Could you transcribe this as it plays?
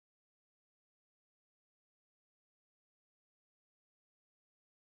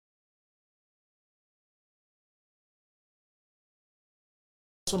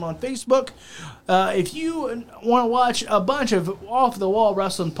on Facebook. If you want to watch a bunch of off-the-wall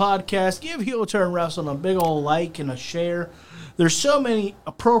wrestling podcasts, give Heel Turn Wrestling a big old like and a share. There's so many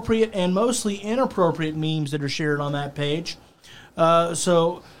appropriate and mostly inappropriate memes that are shared on that page.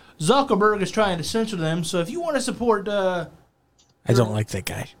 So Zuckerberg is trying to censor them. So if you want to support... I don't like that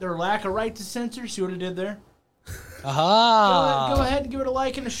guy. Their lack of right to censor, see what I did there? Aha! Go ahead and give it a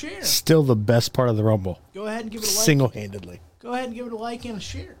like and a share. Still the best part of the Rumble. Go ahead and give it a like. Single-handedly. Go ahead and give it a like and a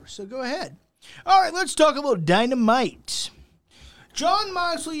share. So go ahead. All right, let's talk about Dynamite. Jon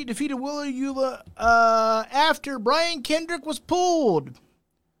Moxley defeated Willa Yulla after Brian Kendrick was pulled.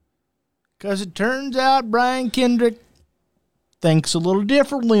 Because it turns out Brian Kendrick thinks a little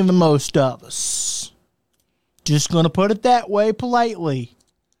differently than most of us. Just going to put it that way politely.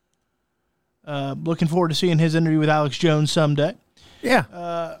 Looking forward to seeing his interview with Alex Jones someday.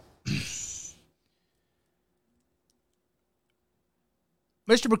 Yeah.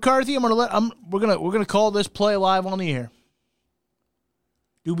 Mr. McCarthy, we're gonna call this play live on the air.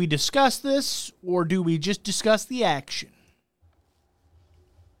 Do we discuss this or do we just discuss the action?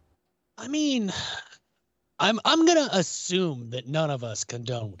 I mean, I'm gonna assume that none of us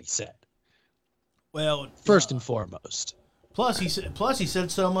condone what he said. Well, first and foremost. Plus he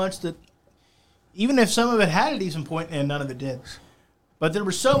said so much that even if some of it had a decent point, and none of it did, but there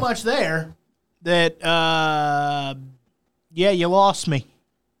was so much there that you lost me.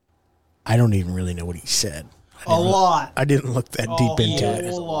 I don't even really know what he said. A lot. I didn't look that deep into it.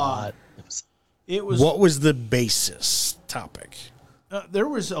 A lot. It was. What was the basis topic? There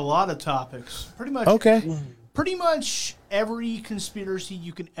was a lot of topics. Pretty much. Okay. Pretty much every conspiracy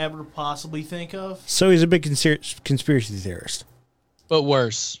you can ever possibly think of. So he's a big conspiracy theorist. But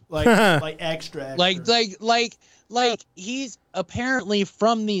worse. Like extra. Like he's apparently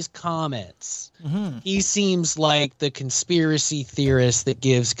from these comments. Mm-hmm. He seems like the conspiracy theorist that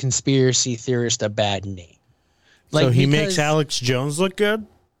gives conspiracy theorist a bad name. So he makes Alex Jones look good?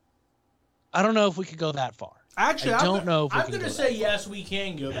 I don't know if we could go that far. Actually, I don't know if I'm going to say yes, we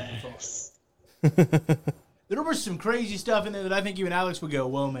can go that far. There was some crazy stuff in there that I think even Alex would go,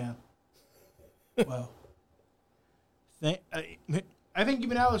 whoa, man. Whoa. I think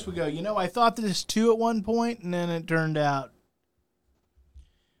even Alex would go, I thought this too at one point, and then it turned out.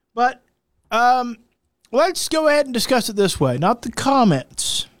 But let's go ahead and discuss it this way. Not the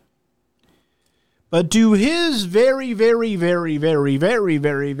comments. But do his very, very, very, very, very,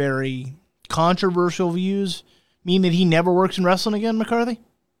 very, very controversial views mean that he never works in wrestling again, McCarthy?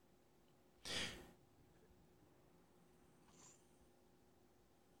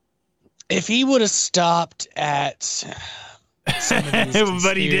 If he would have stopped at some of these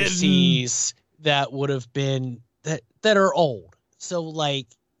conspiracies that would have been that are old, so like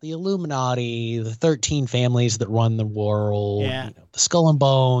the Illuminati, the 13 families that run the world, the Skull and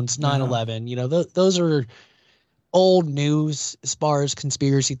Bones, 9/11, those are old news as far as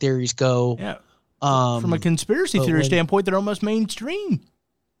conspiracy theories go. Yeah. From a conspiracy theory standpoint, they're almost mainstream.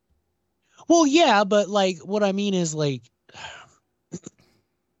 Well, yeah, but like what I mean is like,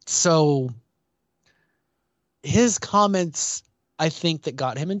 so his comments, I think, that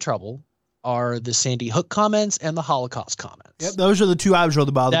got him in trouble are the Sandy Hook comments and the Holocaust comments. Yep, those are the two I was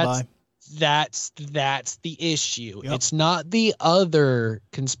really bothered by. That's the issue. Yep. It's not the other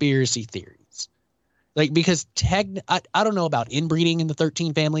conspiracy theories. Like, because I don't know about inbreeding in the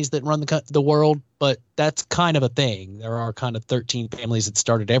 13 families that run the world, but that's kind of a thing. There are kind of 13 families that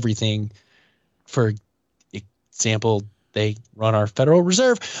started everything. For example, they run our Federal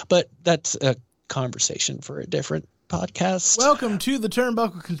Reserve, but that's a conversation for a different podcast. Welcome to the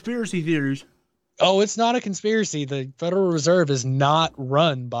Turnbuckle Conspiracy Theories. Oh, it's not a conspiracy. The Federal Reserve is not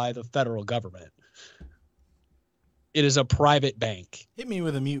run by the federal government. It is a private bank. Hit me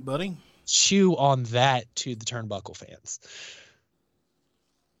with a mute, buddy. Chew on that to the Turnbuckle fans.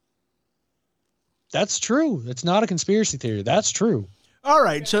 That's true. It's not a conspiracy theory. That's true. All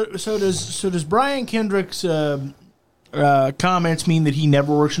right. So does Brian Kendrick's comments mean that he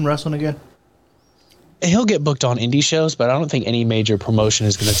never works in wrestling again? He'll get booked on indie shows, but I don't think any major promotion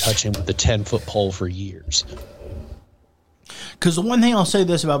is going to touch him with the 10-foot pole for years. Because the one thing I'll say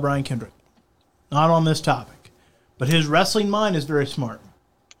this about Brian Kendrick, not on this topic, but his wrestling mind is very smart.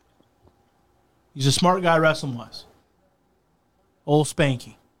 He's a smart guy wrestling-wise. Old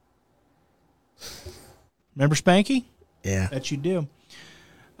Spanky. Remember Spanky? Yeah. Bet you do.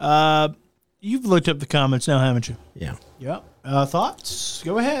 You've looked up the comments now, haven't you? Yeah. Yep. Thoughts?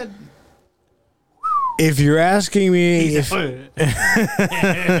 Go ahead. If you're asking me if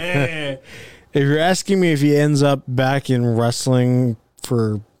you're asking me if he ends up back in wrestling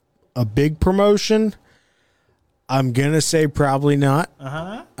for a big promotion, I'm going to say probably not.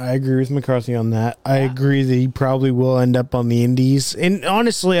 Uh-huh. I agree with McCarthy on that. I agree that he probably will end up on the Indies. And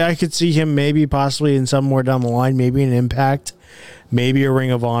honestly, I could see him maybe possibly in somewhere down the line, maybe an Impact, maybe a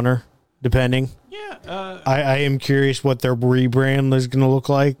Ring of Honor, depending. Yeah. I am curious what their rebrand is going to look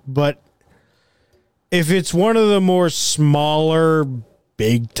like. But if it's one of the more smaller,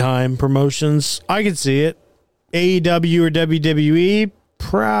 big-time promotions, I could see it. AEW or WWE,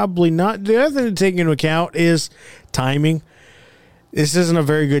 probably not. The other thing to take into account is timing. This isn't a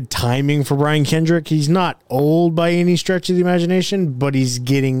very good timing for Brian Kendrick. He's not old by any stretch of the imagination, but he's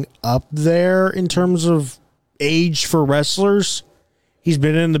getting up there in terms of age for wrestlers. He's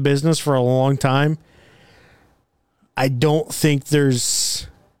been in the business for a long time. I don't think there's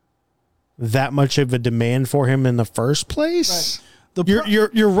that much of a demand for him in the first place. Right.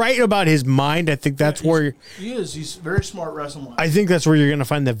 You're right about his mind. I think that's where he is. He's very smart wrestling. I think that's where you're going to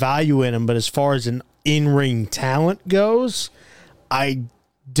find the value in him. But as far as an in-ring talent goes, I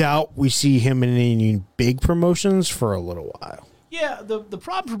doubt we see him in any big promotions for a little while. Yeah, the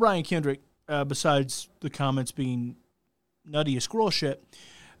problem for Brian Kendrick, besides the comments being nutty as squirrel shit,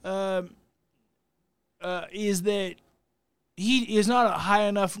 is that he is not a high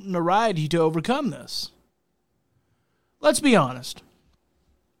enough notoriety to overcome this. Let's be honest.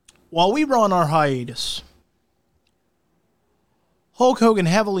 While we were on our hiatus, Hulk Hogan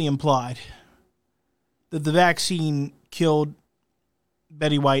heavily implied that the vaccine killed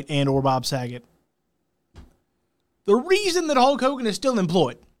Betty White and or Bob Saget. The reason that Hulk Hogan is still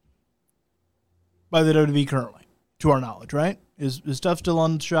employed by the WWE currently, to our knowledge, right? His stuff still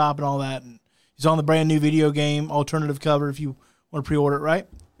on the shop and all that, and he's on the brand new video game alternative cover if you want to pre-order it, right?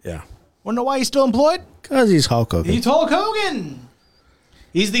 Yeah. Want to know why he's still employed? Because he's Hulk Hogan. He's Hulk Hogan.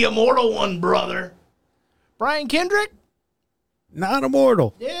 He's the immortal one, brother. Brian Kendrick? Not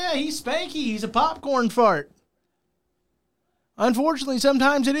immortal. Yeah, he's spanky. He's a popcorn fart. Unfortunately,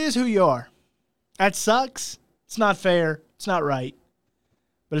 sometimes it is who you are. That sucks. It's not fair. It's not right.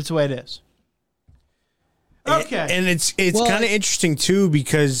 But it's the way it is. Okay. And it's kind of interesting, too,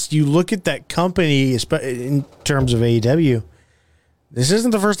 because you look at that company in terms of AEW. This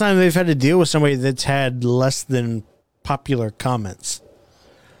isn't the first time they've had to deal with somebody that's had less than popular comments.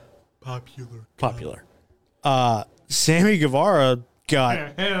 Popular. Sammy Guevara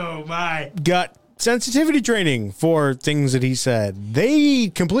got sensitivity training for things that he said. They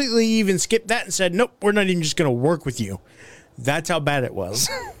completely even skipped that and said, nope, we're not even just going to work with you. That's how bad it was.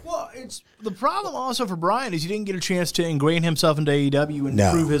 Well, it's the problem also for Brian is he didn't get a chance to ingrain himself into AEW and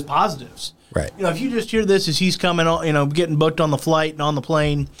prove his positives. Right. You know, if you just hear this as he's coming on, getting booked on the flight and on the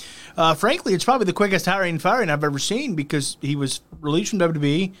plane, frankly, it's probably the quickest hiring and firing I've ever seen because he was released from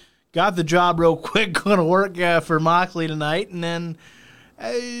WWE, got the job real quick, going to work for Moxley tonight, and then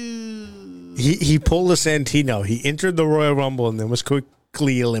he pulled a Santino. He entered the Royal Rumble and then was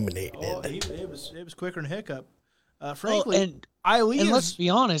quickly eliminated. Oh, it was quicker than hiccup. Frankly, and let's be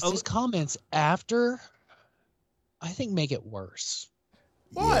honest, his comments after, I think, make it worse.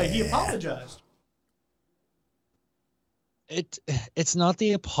 Why? Yeah. He apologized. It's not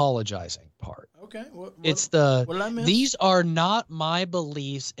the apologizing part. Okay. What did I miss? These are not my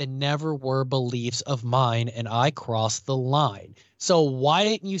beliefs and never were beliefs of mine, and I crossed the line. So why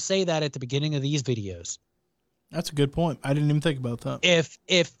didn't you say that at the beginning of these videos? That's a good point. I didn't even think about that.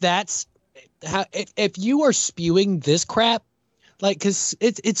 If that's how, if you are spewing this crap, like, because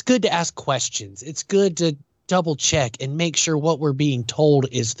it's good to ask questions. It's good to double check and make sure what we're being told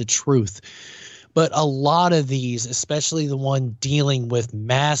is the truth. But a lot of these, especially the one dealing with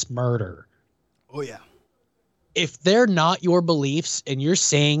mass murder. Oh, yeah. If they're not your beliefs and you're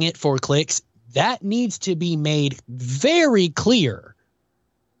saying it for clicks, that needs to be made very clear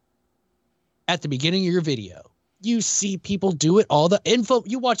at the beginning of your video. You see people do it all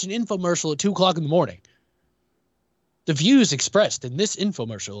you watch an infomercial at 2:00 in the morning. The views expressed in this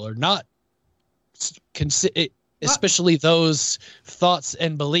infomercial are not especially those thoughts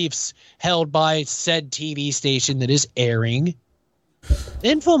and beliefs held by said TV station that is airing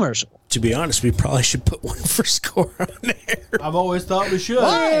infomercial. To be honest, we probably should put one for score on there. I've always thought we should.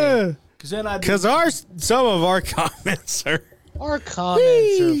 Why? Because some of our comments are... Our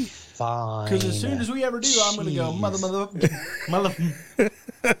comments are fine. Because as soon as we ever do, I'm going to go, mother.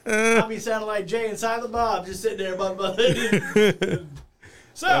 I'll be sounding like Jay and Silent Bob, just sitting there,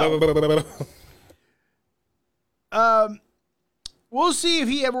 So... we'll see if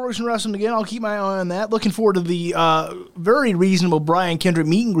he ever works in wrestling again. I'll keep my eye on that. Looking forward to the very reasonable Brian Kendrick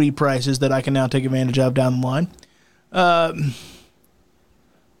meet and greet prices that I can now take advantage of down the line.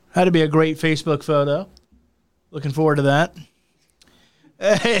 Had to be a great Facebook photo. Looking forward to that.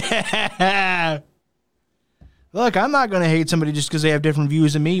 Look, I'm not going to hate somebody just because they have different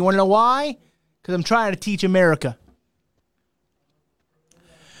views than me. You want to know why? Because I'm trying to teach America.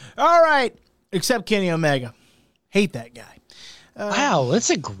 All right. Except Kenny Omega. Hate that guy. Wow, that's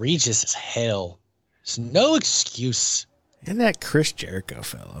egregious as hell. There's no excuse. And that Chris Jericho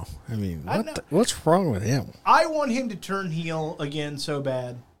fellow. I mean, what's wrong with him? I want him to turn heel again so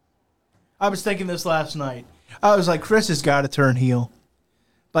bad. I was thinking this last night. I was like, Chris has got to turn heel.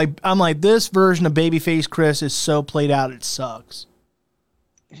 I'm like, this version of babyface Chris is so played out, it sucks.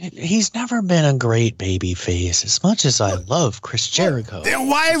 He's never been a great babyface as much as I love Chris Jericho. Then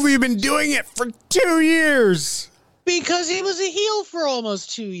why have we been doing it for 2 years? Because he was a heel for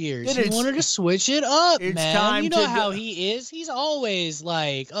almost 2 years. He wanted to switch it up, man. You know how he is. He's always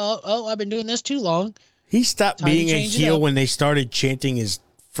like, oh, I've been doing this too long. He stopped being a heel when they started chanting his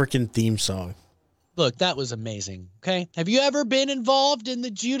freaking theme song. Look, that was amazing. Okay. Have you ever been involved in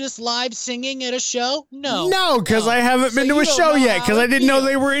the Judas live singing at a show? No. No, because I haven't been to a show yet because I didn't know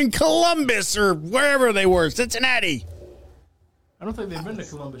they were in Columbus or wherever they were, Cincinnati. I don't think they've been to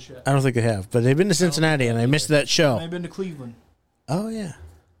Columbus yet. I don't think they have, but they've been to Cincinnati and I missed that show. They've been to Cleveland. Oh, yeah.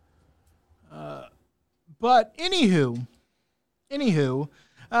 But anywho,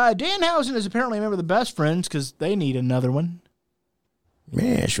 Danhausen is apparently a member of the Best Friends because they need another one.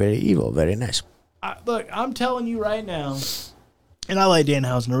 Yeah, it's very evil. Very nice. Look, I'm telling you right now, and I like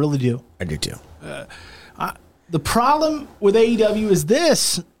Danhausen, I really do. I do too. The problem with AEW is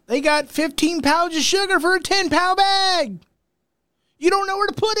this. They got 15 pounds of sugar for a 10-pound bag. You don't know where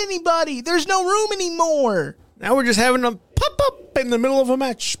to put anybody. There's no room anymore. Now we're just having them pop up in the middle of a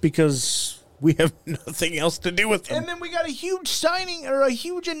match because we have nothing else to do with them. And then we got a huge signing or a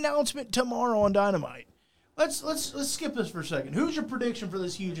huge announcement tomorrow on Dynamite. Let's skip this for a second. Who's your prediction for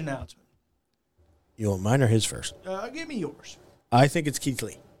this huge announcement? You want mine or his first? Give me yours. I think it's Keith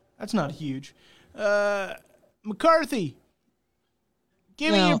Lee. That's not huge. McCarthy,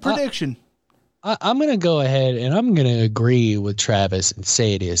 give me your prediction. I'm going to go ahead and I'm going to agree with Travis and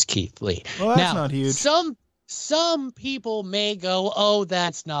say it is Keith Lee. Well, that's not huge. Some people may go, oh,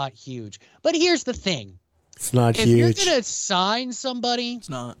 that's not huge. But here's the thing. It's not huge. If you're going to sign somebody it's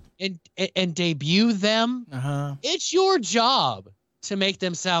not. And debut them, it's your job to make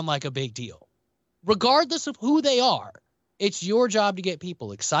them sound like a big deal. Regardless of who they are, it's your job to get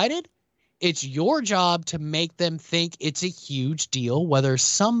people excited. It's your job to make them think it's a huge deal, whether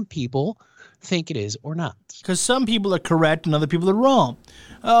some people think it is or not. Because some people are correct and other people are wrong.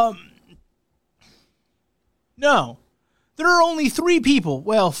 No. There are only 3 people.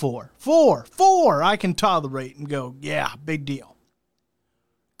 Well, 4. 4 I can tolerate and go, yeah, big deal.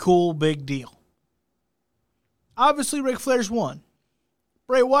 Cool, big deal. Obviously, Ric Flair's 1.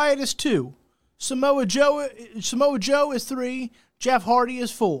 Bray Wyatt is 2. Samoa Joe is 3. Jeff Hardy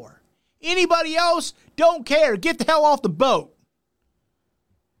is 4. Anybody else, don't care. Get the hell off the boat.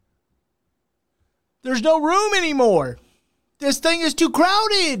 There's no room anymore. This thing is too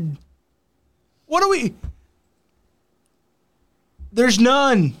crowded. What are we? There's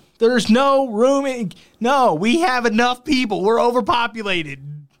none. There's no room. No, we have enough people. We're overpopulated.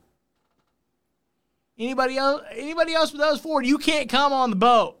 Anybody else with those 4, you can't come on the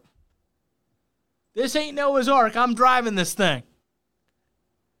boat. This ain't Noah's Ark. I'm driving this thing.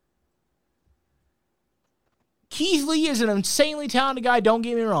 Keith Lee is an insanely talented guy. Don't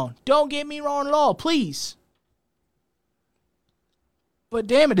get me wrong. Don't get me wrong at all, please. But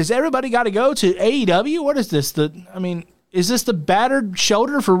damn it, does everybody got to go to AEW? What is this? Is this the battered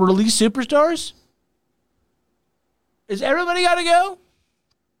shoulder for released superstars? Is everybody got to go?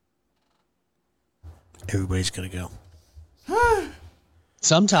 Everybody's got to go.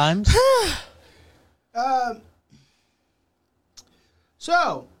 Sometimes.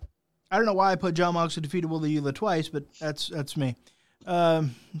 So, I don't know why I put John Moxley defeated Willa Yulia twice, but that's me.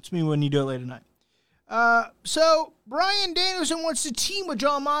 It's me when you do it late at night. So, Bryan Danielson wants to team with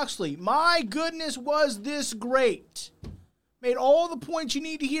John Moxley. My goodness, was this great. Made all the points you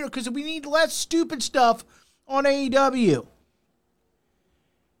need to hear because we need less stupid stuff on AEW.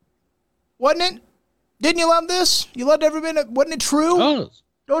 Wasn't it? Didn't you love this? You loved every minute. Wasn't it true? Oh.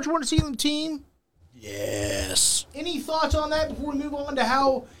 Don't you want to see them team? Yes. Any thoughts on that before we move on to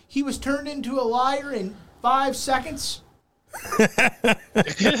how he was turned into a liar in 5 seconds?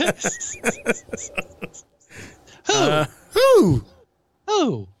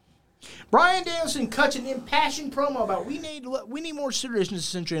 Who? Bryan Danielson cuts an impassioned promo about we need more seriousness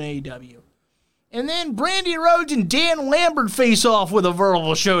essentially in AEW. And then Brandy Rhodes and Dan Lambert face off with a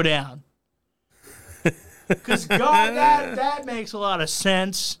verbal showdown. Because, God, that makes a lot of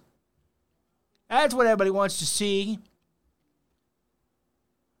sense. That's what everybody wants to see.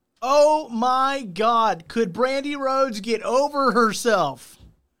 Oh my God. Could Brandy Rhodes get over herself?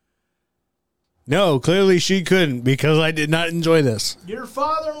 No, clearly she couldn't because I did not enjoy this. Your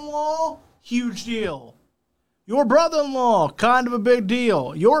father-in-law, huge deal. Your brother-in-law, kind of a big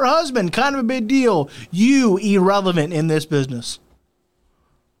deal. Your husband, kind of a big deal. You, irrelevant in this business.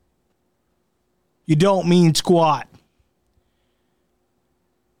 You don't mean squat.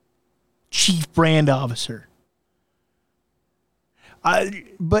 Chief brand officer.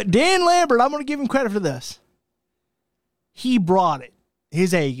 But Dan Lambert, I'm going to give him credit for this. He brought it.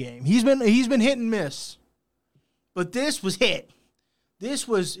 His A game. He's been hit and miss. But this was hit. This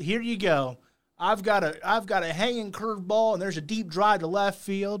was, here you go. I've got a hanging curve ball, and there's a deep drive to left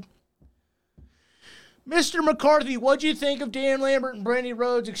field. Mr. McCarthy, what'd you think of Dan Lambert and Brandy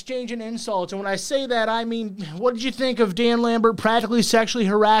Rhodes exchanging insults? And when I say that, I mean, what did you think of Dan Lambert practically sexually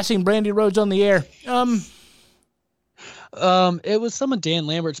harassing Brandy Rhodes on the air? It was some of Dan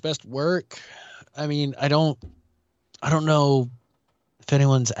Lambert's best work. I mean, I don't know if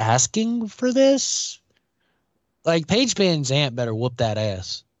anyone's asking for this. Like, Paige Van Zandt better whoop that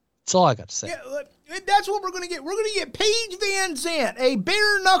ass. That's all I got to say. Yeah, that's what we're going to get. We're going to get Paige Van Zandt, a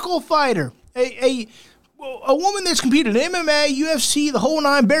bare-knuckle fighter, a woman that's competed in MMA, UFC, the whole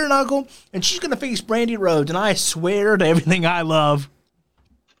nine, bare-knuckle, and she's going to face Brandy Rhodes, and I swear to everything I love,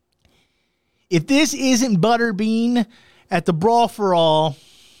 if this isn't Butterbean at the Brawl for All,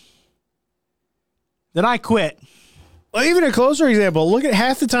 then I quit. Well, even a closer example, look at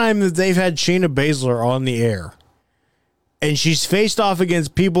half the time that they've had Shayna Baszler on the air. And she's faced off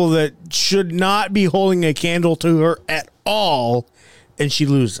against people that should not be holding a candle to her at all, and she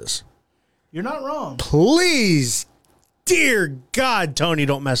loses. You're not wrong. Please, dear God, Tony,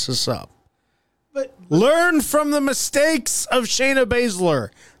 don't mess this up. But learn from the mistakes of Shayna Baszler.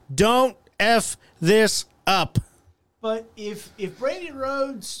 Don't F this up. But if Brandy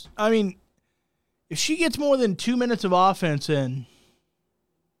Rhodes, I mean, if she gets more than 2 minutes of offense in,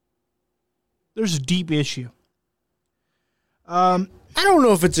 there's a deep issue. I don't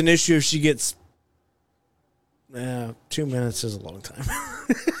know if it's an issue if she gets 2 minutes is a long time.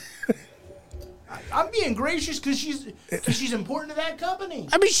 I'm being gracious because she's important to that company.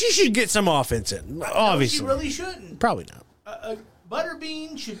 I mean, she should get some offense in, obviously. No, she really shouldn't. Probably not.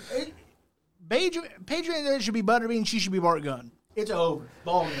 Butterbean should... Paige Van Zandt should be Butterbean. She should be Bart Gunn. It's over.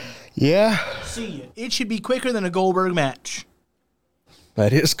 Ball game. Yeah. See ya. It should be quicker than a Goldberg match.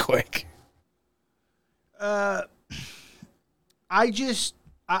 That is quick. I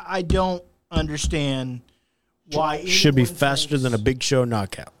don't understand why. Should be faster than a Big Show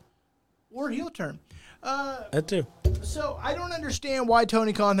knockout. Or heel turn. That too. So I don't understand why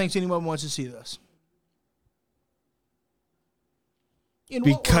Tony Khan thinks anyone wants to see this.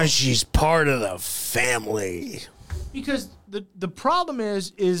 Because she's part of the family. Because the problem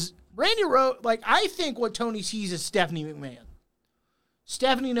is Brandy Rhodes, like, I think what Tony sees is Stephanie McMahon.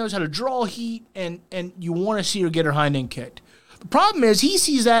 Stephanie knows how to draw heat, and you want to see her get her hind end kicked. The problem is he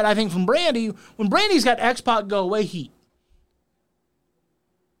sees that, I think, from Brandy, when Brandy's got X-Pac go away heat.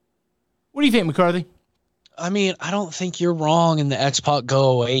 What do you think, McCarthy? I mean, I don't think you're wrong in the X-Pac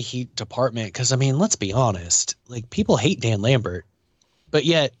go away heat department because, I mean, let's be honest. Like, people hate Dan Lambert. But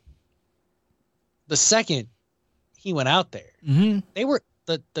yet, the second he went out there, they were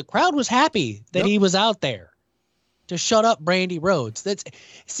the crowd was happy that he was out there to shut up Brandy Rhodes.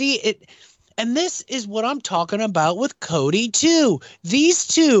 And this is what I'm talking about with Cody too. These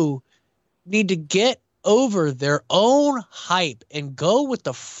two need to get over their own hype and go with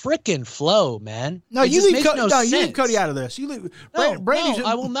the frickin' flow, man. No, you leave Cody out of this. Brandy's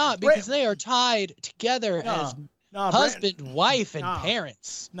I will not because they are tied together as husband, wife, and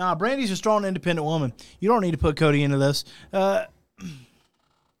parents. Nah, Brandy's a strong, independent woman. You don't need to put Cody into this. You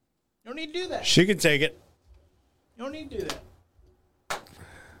don't need to do that. She can take it. You don't need to do that.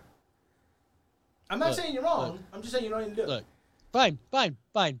 I'm not saying you're wrong. I'm just saying you don't need to do it. Fine.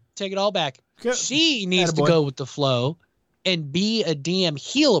 Take it all back. Okay. She needs to go with the flow and be a damn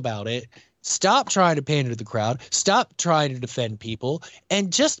heel about it. Stop trying to pander to the crowd. Stop trying to defend people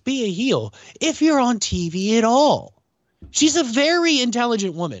and just be a heel if you're on TV at all. She's a very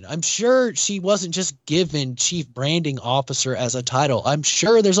intelligent woman. I'm sure she wasn't just given chief branding officer as a title. I'm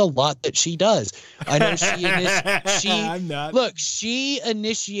sure there's a lot that she does. I know she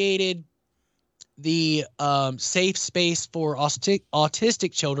initiated the safe space for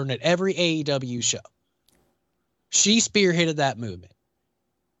autistic children at every AEW show. She spearheaded that movement.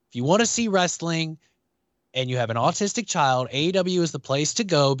 If you want to see wrestling and you have an autistic child, AEW is the place to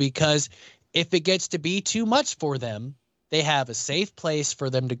go because if it gets to be too much for them, they have a safe place for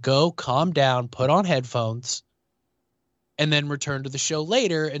them to go, calm down, put on headphones, and then return to the show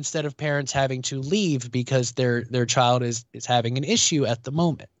later instead of parents having to leave because their child is having an issue at the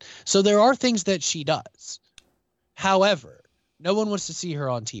moment. So there are things that she does. However, no one wants to see her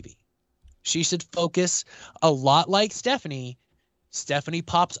on TV. She should focus a lot like Stephanie. Stephanie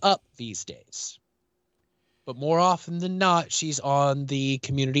pops up these days. But more often than not, she's on the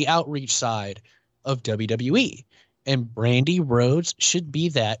community outreach side of WWE. And Brandy Rhodes should be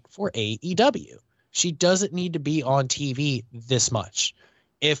that for AEW. She doesn't need to be on TV this much.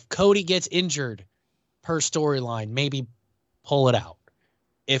 If Cody gets injured per storyline, maybe pull it out.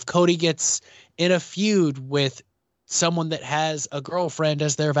 If Cody gets in a feud with someone that has a girlfriend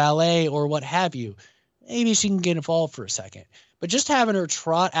as their valet or what have you, maybe she can get involved for a second. But just having her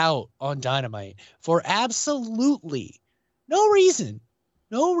trot out on Dynamite for absolutely no reason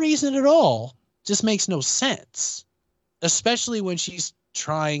at all, just makes no sense. Especially when she's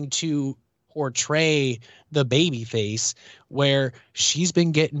trying to portray the baby face where she's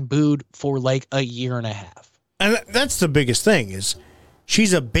been getting booed for like a year and a half. And that's the biggest thing is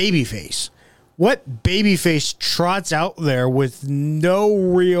she's a baby face. What baby face trots out there with no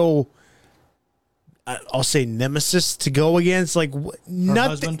real, I'll say, nemesis to go against? Like,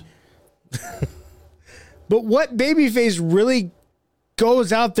 nothing. But what babyface really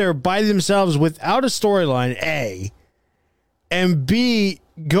goes out there by themselves without a storyline, A, and B,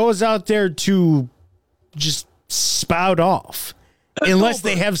 goes out there to just spout off unless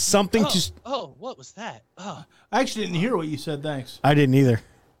they have something to... Oh, what was that? Oh, I actually didn't hear what you said. Thanks. I didn't either.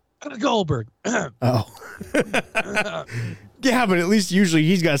 Goldberg. Oh. Yeah, but at least usually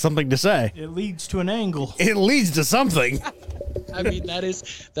he's got something to say. It leads to an angle. It leads to something. I mean,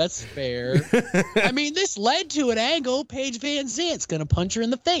 that's fair. I mean, this led to an angle. Paige Van Zant's going to punch her in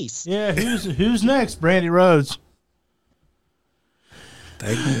the face. Yeah, who's next? Brandy Rhodes.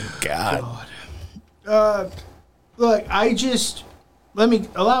 Thank God. Look,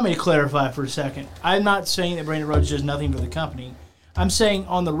 allow me to clarify for a second. I'm not saying that Brandy Rhodes does nothing for the company. I'm saying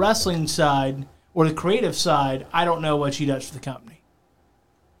on the wrestling side or the creative side, I don't know what she does for the company.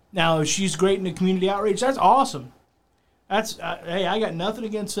 Now, if she's great in the community outreach, that's awesome. That's hey, I got nothing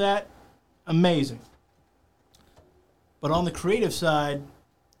against that. Amazing. But on the creative side,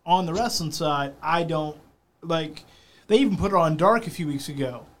 on the wrestling side, I don't like. They even put her on Dark a few weeks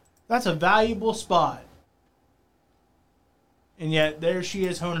ago. That's a valuable spot. And yet, there she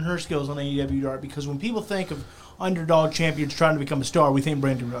is honing her skills on AEW Dark, because when people think of underdog champions trying to become a star, we think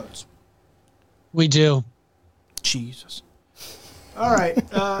Brandy Rhodes. We do. Jesus. All right.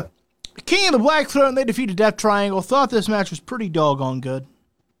 King of the Black Throne, they defeated Death Triangle. Thought this match was pretty doggone good.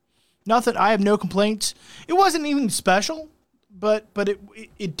 Nothing. I have no complaints. It wasn't even special, but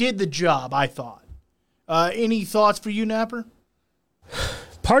it did the job, I thought. Any thoughts for you, Napper?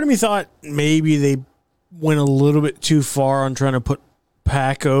 Part of me thought maybe they went a little bit too far on trying to put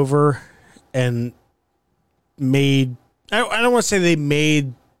Pac over and made... I don't want to say they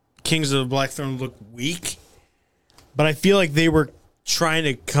made Kings of the Black Throne look weak, but I feel like they were trying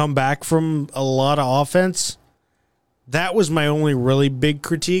to come back from a lot of offense. That was my only really big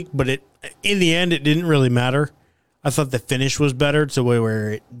critique, but in the end, it didn't really matter. I thought the finish was better to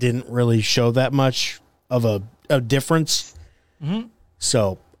where it didn't really show that much of a difference. Mm-hmm.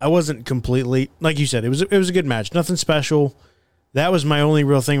 So I wasn't completely, like you said, it was a good match. Nothing special. That was my only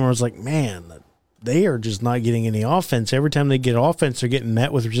real thing where I was like, man, they are just not getting any offense. Every time they get offense, they're getting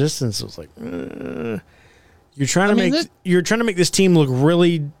met with resistance. I was like, you're trying to make this team look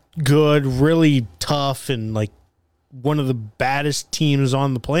really good, really tough, and like one of the baddest teams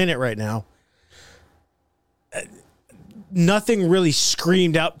on the planet right now. Nothing really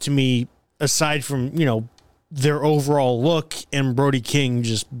screamed out to me aside from, their overall look and Brody King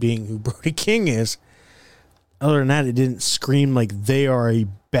just being who Brody King is. Other than that, it didn't scream like they are a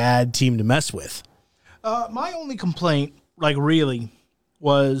bad team to mess with. My only complaint, really,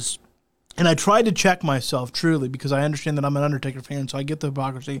 was, and I tried to check myself truly because I understand that I'm an Undertaker fan, so I get the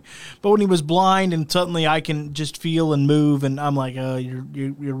hypocrisy. But when he was blind and suddenly I can just feel and move, and I'm like, oh,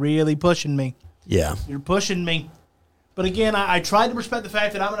 you're really pushing me. Yeah. You're pushing me. But again, I tried to respect the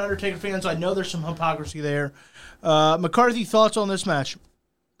fact that I'm an Undertaker fan, so I know there's some hypocrisy there. McCarthy, thoughts on this match?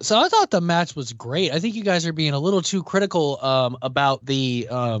 So I thought the match was great. I think you guys are being a little too critical about the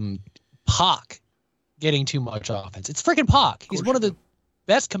Pac getting too much offense. It's freaking Pac. He's one of the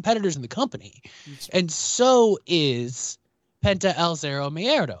best competitors in the company. And so is Penta El Zero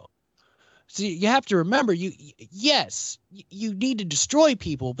Miedo. So you have to remember, you need to destroy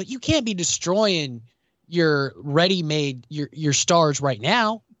people, but you can't be destroying your ready-made, your stars right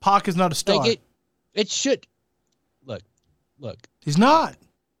now. Pac is not a star. Like it should. Look. He's not.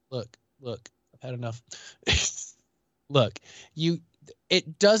 Look. I've had enough. look,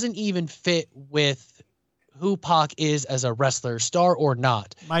 it doesn't even fit with who Pac is as a wrestler, star or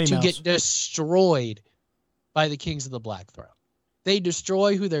not, Mighty Mouse. Get destroyed by the Kings of the Black Throne. They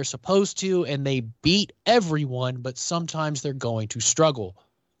destroy who they're supposed to, and they beat everyone, but sometimes they're going to struggle.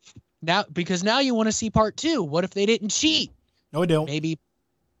 Because now you want to see part 2. What if they didn't cheat? No, I don't. Maybe.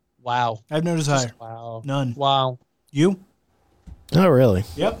 Wow. I have no desire. Wow. None. Wow. You? Oh, really?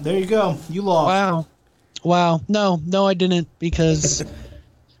 Yep, there you go. You lost. Wow. No, I didn't, because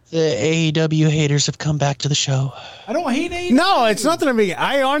the AEW haters have come back to the show. I don't hate AEW. No, it's not that I'm being.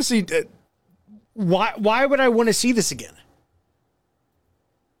 I honestly. Why would I want to see this again?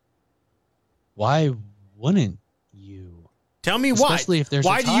 Why wouldn't you? Tell me why. Especially if there's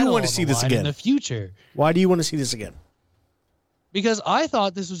why a do you title want to on see the this line again in the future? Why do you want to see this again? Because I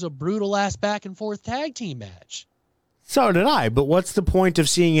thought this was a brutal ass back and forth tag team match. So did I, but what's the point of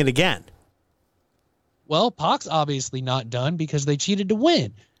seeing it again? Well, Pac's obviously not done because they cheated to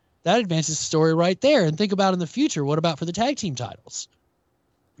win. That advances the story right there. And think about in the future, what about for the tag team titles?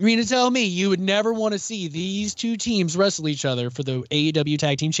 You mean to tell me you would never want to see these two teams wrestle each other for the AEW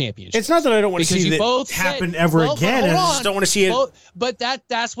Tag Team Championship? It's not that I don't want to see that happen ever again. I just don't want to see it. But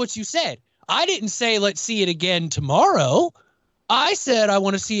that's what you said. I didn't say let's see it again tomorrow. I said I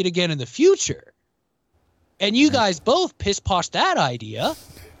want to see it again in the future. And you guys both piss-poshed that idea.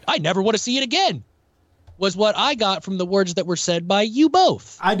 I never want to see it again, was what I got from the words that were said by you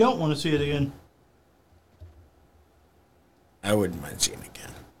both. I don't want to see it again. I wouldn't mind seeing it again.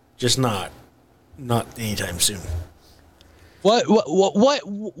 Just not anytime soon. What?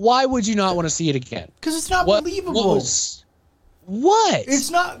 Why would you not want to see it again? Because it's not believable. What?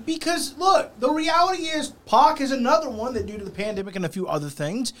 It's not, because look, the reality is Pac is another one that, due to the pandemic and a few other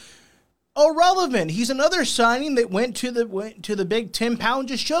things, irrelevant. He's another signing that went to the big 10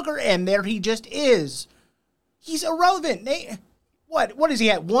 pounds of sugar, and there he just is. He's irrelevant. What is he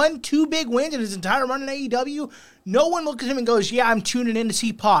at? 1-2 big wins in his entire run in AEW? No one looks at him and goes, yeah, I'm tuning in to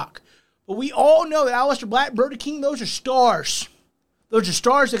see Pac. But we all know that Aleister Black, Brody King, those are stars. Those are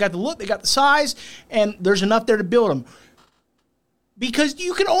stars. They got the look, they got the size, and there's enough there to build them. Because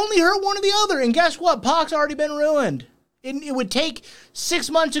you can only hurt one or the other. And guess what? Pac's already been ruined. It would take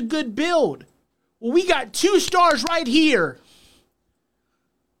 6 months of good build. Well, we got 2 stars right here.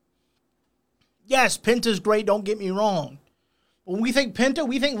 Yes, Penta's great, don't get me wrong. But when we think Penta,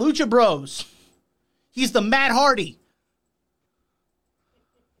 we think Lucha Bros. He's the Matt Hardy.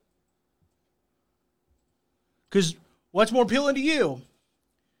 Because what's more appealing to you?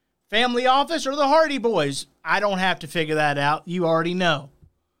 Family Office or the Hardy Boys? I don't have to figure that out. You already know.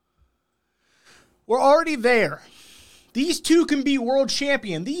 We're already there. These two can be world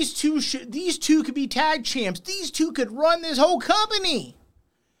champion. These two could be tag champs. These two could run this whole company.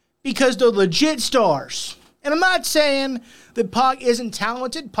 Because they're legit stars. And I'm not saying that Pac isn't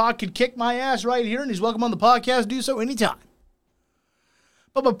talented. Pac could kick my ass right here, and he's welcome on the podcast to do so anytime.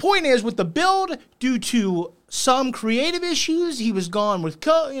 But my point is, with the build, due to some creative issues, he was gone with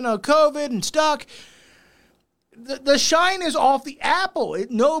COVID and stuck. The shine is off the apple.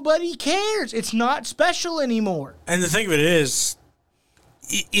 Nobody cares. It's not special anymore. And the thing of it is,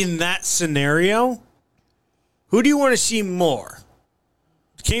 in that scenario, who do you want to see more?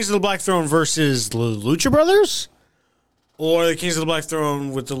 The Kings of the Black Throne versus the Lucha Brothers? Or the Kings of the Black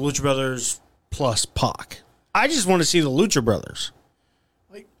Throne with the Lucha Brothers plus Pac? I just want to see the Lucha Brothers.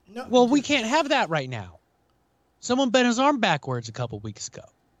 No. Well, we can't have that right now. Someone bent his arm backwards a couple weeks ago.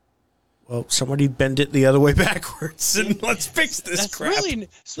 Well, somebody bend it the other way backwards, and let's fix this crap.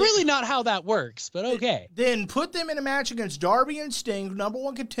 It's really not how that works, but okay. Then put them in a match against Darby and Sting,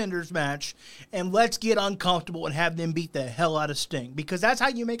 #1 contenders match, and let's get uncomfortable and have them beat the hell out of Sting, because that's how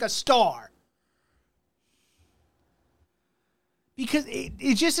you make a star. Because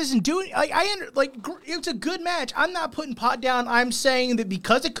it just isn't doing. It's a good match. I'm not putting Pac down. I'm saying that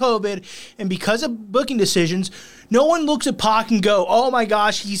because of COVID and because of booking decisions, no one looks at Pac and go, "Oh my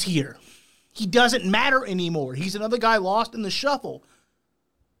gosh, he's here." He doesn't matter anymore. He's another guy lost in the shuffle.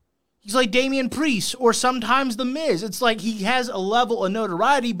 He's like Damian Priest or sometimes The Miz. It's like he has a level of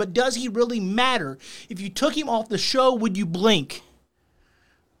notoriety, but does he really matter? If you took him off the show, would you blink?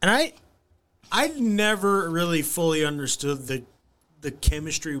 And I never really fully understood the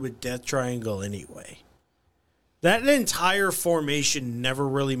chemistry with Death Triangle anyway. That entire formation never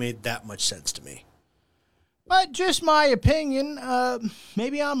really made that much sense to me. But just my opinion.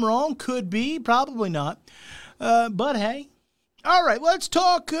 Maybe I'm wrong. Could be. Probably not. But hey. All right, let's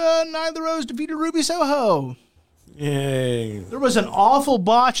talk Nyla Rose defeated Ruby Soho. Yay. There was an awful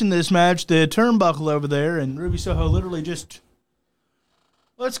botch in this match, the turnbuckle over there, and Ruby Soho literally just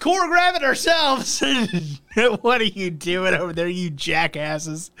Let's choreograph it ourselves. What are you doing over there, you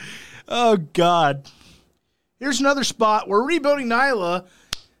jackasses? Oh, God. Here's another spot. We're rebuilding Nyla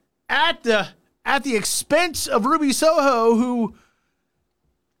at the expense of Ruby Soho, who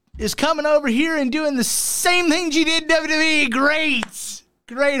is coming over here and doing the same thing she did in WWE. Great.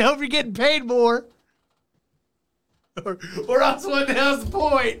 Hope you're getting paid more. Or else what the hell's the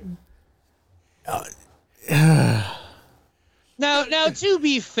point? Now, to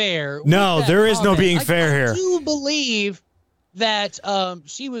be fair, no, there is no being fair here. I do believe that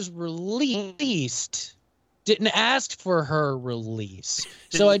she was released, didn't ask for her release.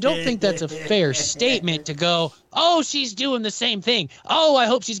 So I don't think that's a fair statement to go, oh, she's doing the same thing. Oh, I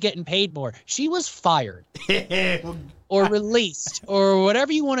hope she's getting paid more. She was fired or released or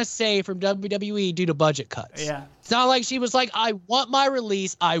whatever you want to say from WWE due to budget cuts. Yeah. It's not like she was like, I want my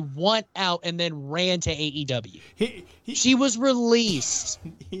release, I want out, and then ran to AEW. She was released.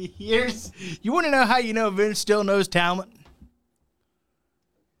 You want to know how you know Vince still knows talent?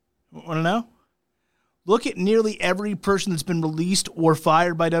 Want to know? Look at nearly every person that's been released or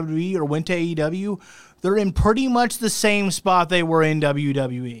fired by WWE or went to AEW. They're in pretty much the same spot they were in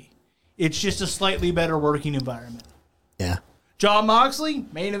WWE. It's just a slightly better working environment. Yeah. Jon Moxley,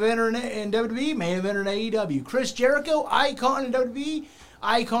 main eventer in WWE, main eventer in AEW. Chris Jericho, icon in WWE,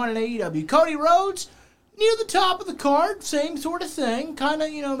 icon in AEW. Cody Rhodes, near the top of the card, same sort of thing. Kind of,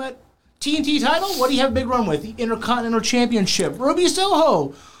 that TNT title. What do you have a big run with? The Intercontinental Championship. Ruby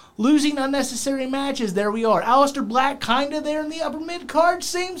Soho, losing unnecessary matches. There we are. Aleister Black, kind of there in the upper mid card,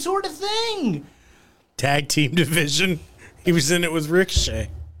 same sort of thing. Tag team division. He was in it with Ricochet.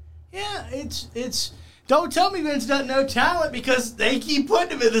 Yeah, it's. Don't tell me Vince doesn't know talent because they keep putting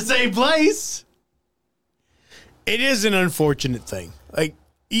him in the same place. It is an unfortunate thing. Like,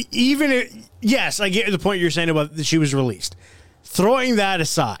 yes, I get the point you're saying about that she was released. Throwing that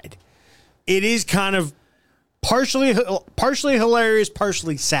aside, it is kind of partially hilarious,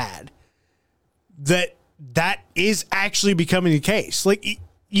 partially sad that is actually becoming the case. Like,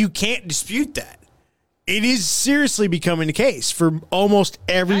 you can't dispute that. It is seriously becoming the case for almost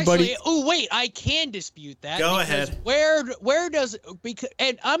everybody. Actually, I can dispute that. Go ahead. Where does because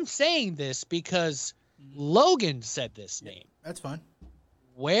and I'm saying this because Logan said this name. That's fine.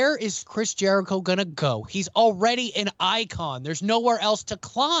 Where is Chris Jericho gonna go? He's already an icon. There's nowhere else to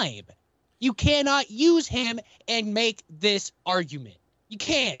climb. You cannot use him and make this argument. You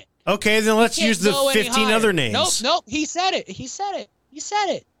can't. Okay, then let's use the 15 other names. Nope. He said it.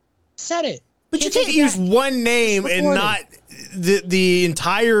 But you can't use one name and not the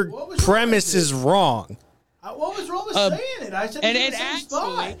entire premise is wrong. What was wrong with saying it? I said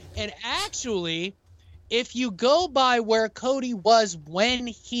and actually, if you go by where Cody was when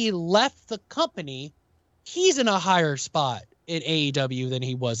he left the company, he's in a higher spot in AEW than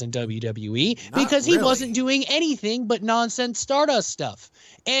he was in WWE because he wasn't doing anything but nonsense Stardust stuff.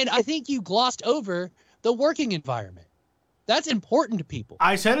 And I think you glossed over the working environment. That's important to people.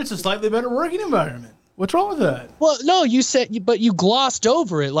 I said it's a slightly better working environment. What's wrong with that? Well, no, you said, but you glossed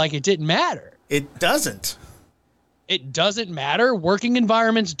over it like it didn't matter. It doesn't. It doesn't matter. Working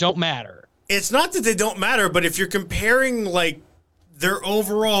environments don't matter. It's not that they don't matter, but if you're comparing like their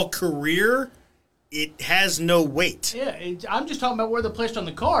overall career, it has no weight. Yeah, I'm just talking about where they're placed on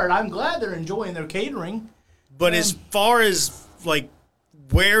the card. I'm glad they're enjoying their catering. But as far as like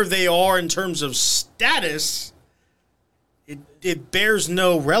where they are in terms of status, it bears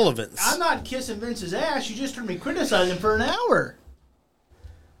no relevance. I'm not kissing Vince's ass. You just heard me criticize him for an hour.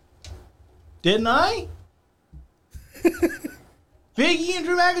 Didn't I? Big E and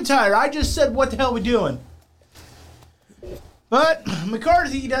Drew McIntyre. I just said, what the hell are we doing? But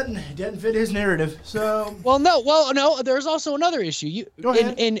McCarthy doesn't fit his narrative. So no. There's also another issue. Go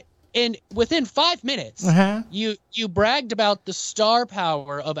ahead. In within 5 minutes, you bragged about the star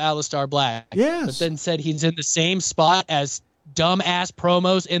power of Aleister Black. Yes. But then said he's in the same spot as dumbass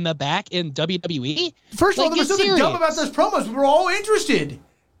promos in the back in WWE. First of all, there was something dumb about those promos. We were all interested.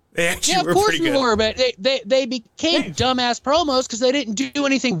 They actually of course we good. were, but they became dumbass promos because they didn't do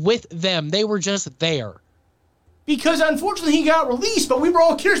anything with them. They were just there. Because unfortunately he got released, but we were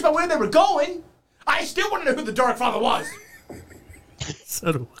all curious about where they were going. I still want to know who the Dark Father was.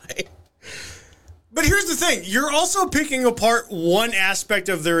 So do I. But here's the thing. You're also picking apart one aspect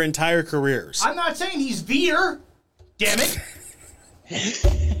of their entire careers. I'm not saying he's Veer. Damn it.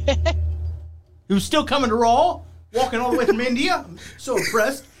 Who's still coming to Raw, walking all the way from India. I'm so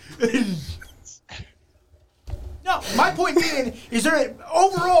impressed. No, my point being is there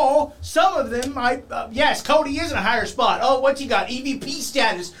overall, some of them, yes, Cody is in a higher spot. Oh, what's he got? EVP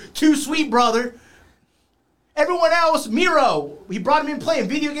status. Too sweet, brother. Everyone else, Miro, he brought him in playing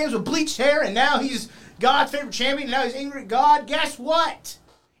video games with bleached hair, and now he's God's favorite champion, and now he's angry at God. Guess what?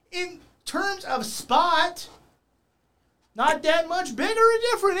 In terms of spot, not that much bigger or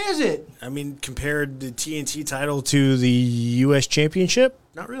different, is it? I mean, compared the TNT title to the U.S. Championship,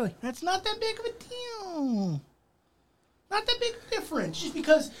 not really. That's not that big of a deal. Not that big of a difference. Just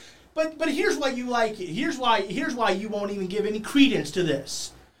because, but here's why you like it. Here's why you won't even give any credence to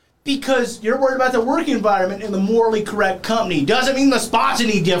this. Because you're worried about the work environment in the morally correct company. Doesn't mean the spot's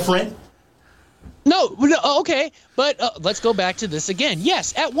any different. No, okay, but let's go back to this again.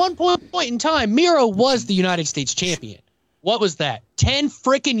 Yes, at one point in time, Miro was the United States champion. What was that? 10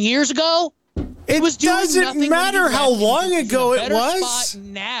 freaking years ago? It doesn't matter how long ago it was. Spot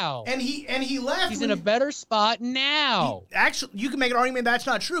now, and he left. He's in a better spot now. Actually, you can make an argument that's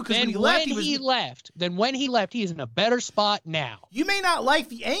not true because when he left, when he left, he is in a better spot now. You may not like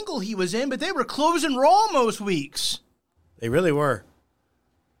the angle he was in, but they were closing Raw most weeks. They really were.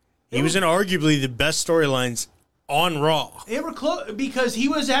 He was in arguably the best storylines on Raw. They were close because he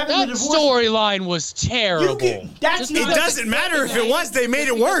was having that the divorce. Storyline was terrible. It doesn't matter if it was. They made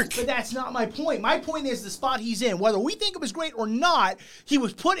it work. But that's not my point. My point is the spot he's in. Whether we think it was great or not, he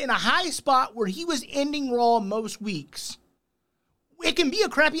was put in a high spot where he was ending Raw most weeks. It can be a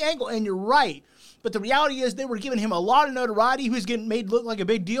crappy angle, and you're right. But the reality is they were giving him a lot of notoriety. He was getting made look like a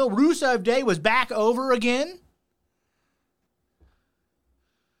big deal. Rusev Day was back over again.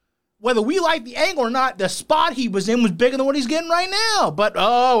 Whether we like the angle or not, the spot he was in was bigger than what he's getting right now. But,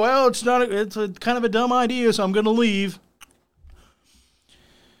 it's a kind of a dumb idea, so I'm going to leave.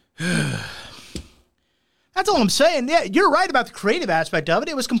 That's all I'm saying. Yeah, you're right about the creative aspect of it.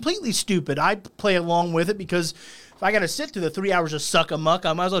 It was completely stupid. I play along with it because if I got to sit through the 3 hours of suck-a-muck,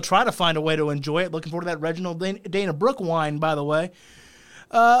 I might as well try to find a way to enjoy it. Looking forward to that Reginald Dana Brooke wine, by the way.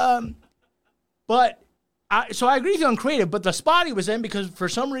 So I agree with you on creative, but the spot he was in, because for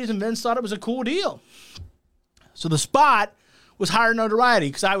some reason Vince thought it was a cool deal. So the spot was higher notoriety,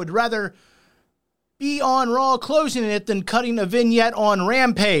 because I would rather be on Raw closing it than cutting a vignette on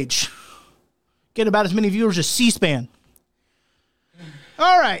Rampage. Get about as many viewers as C-SPAN.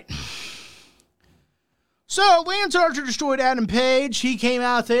 All right. So Lance Archer destroyed Adam Page. He came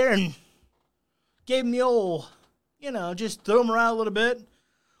out there and gave him the old, just throw him around a little bit.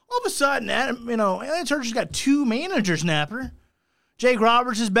 All of a sudden, Lance Archer's got two managers, Napper. Jake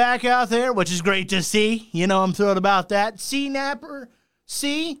Roberts is back out there, which is great to see. I'm thrilled about that. See, Napper?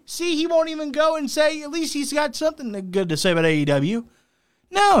 See, he won't even go and say, at least he's got something good to say about AEW.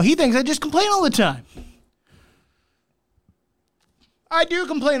 No, he thinks I just complain all the time. I do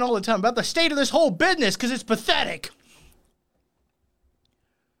complain all the time about the state of this whole business because it's pathetic.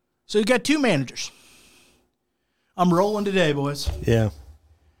 So you got two managers. I'm rolling today, boys. Yeah.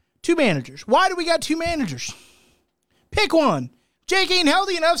 Two managers. Why do we got two managers? Pick one. Jake ain't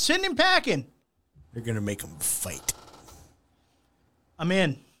healthy enough. Send him packing. They're going to make him fight. I'm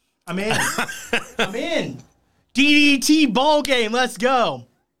in. I'm in. DDT ball game. Let's go.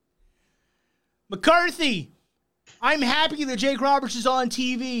 McCarthy. I'm happy that Jake Roberts is on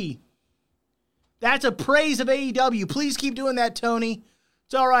TV. That's a praise of AEW. Please keep doing that, Tony.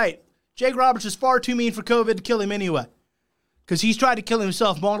 It's all right. Jake Roberts is far too mean for COVID to kill him anyway. Because he's tried to kill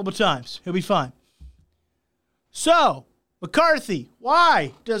himself multiple times. He'll be fine. So, McCarthy,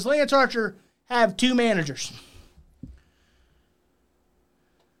 why does Lance Archer have two managers?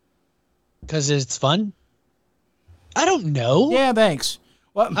 Because it's fun? I don't know. Yeah, thanks.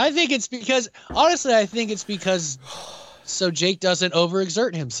 Well, I think it's because so Jake doesn't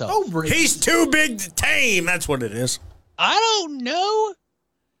overexert himself. He's too big to tame. That's what it is. I don't know.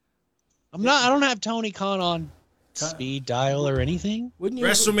 I don't have Tony Khan on speed dial or anything.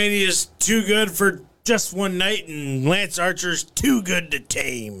 WrestleMania is too good for just one night, and Lance Archer's too good to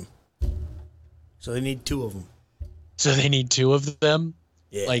tame. So they need two of them. So they need two of them?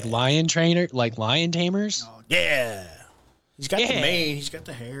 Yeah. Like lion tamers? Oh, yeah. He's got the mane. He's got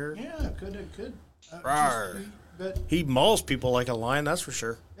the hair. Yeah, could. But he mauls people like a lion, that's for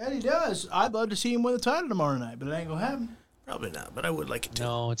sure. Yeah, he does. I'd love to see him win the title tomorrow night, but it ain't going to happen. Probably not, but I would like it to.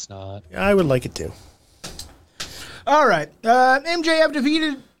 No, it's not. Yeah, I would like it to. All right. MJF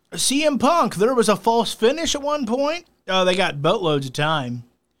defeated CM Punk. There was a false finish at one point. They got boatloads of time.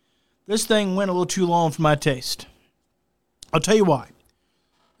 This thing went a little too long for my taste. I'll tell you why.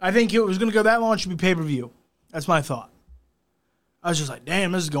 I think it was going to go that long, it should be pay-per-view. That's my thought. I was just like,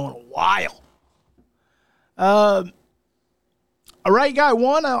 damn, this is going a while. All right, guy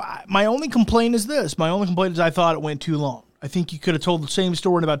one. My only complaint is this. My only complaint is I thought it went too long. I think you could have told the same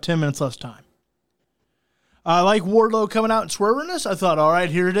story in about 10 minutes less time. I like Wardlow coming out and swerving us. I thought, all right,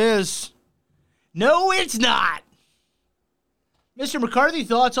 here it is. No, it's not. Mr. McCarthy,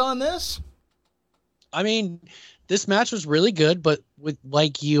 thoughts on this? I mean, this match was really good, but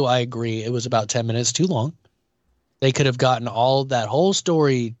like you, I agree. It was about 10 minutes too long. They could have gotten that whole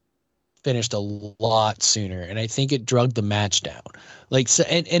story finished a lot sooner, and I think it drugged the match down.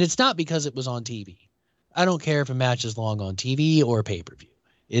 And it's not because it was on TV. I don't care if a match is long on TV or pay-per-view.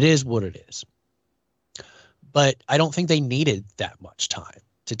 It is what it is. But I don't think they needed that much time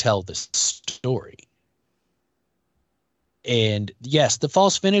to tell this story. And yes, the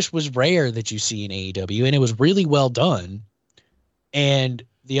false finish was rare that you see in AEW, and it was really well done. And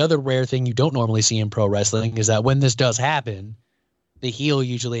the other rare thing you don't normally see in pro wrestling is that when this does happen, the heel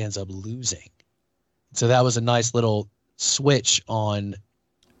usually ends up losing. So that was a nice little switch on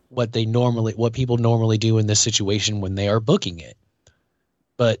what people normally do in this situation when they are booking it.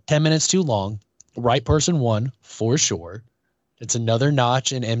 But 10 minutes too long. Right person won for sure. It's another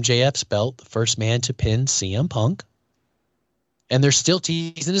notch in MJF's belt, the first man to pin CM Punk. And they're still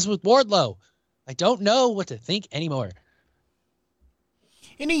teasing this with Wardlow. I don't know what to think anymore.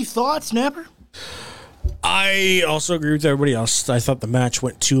 Any thoughts, Snapper? I also agree with everybody else. I thought the match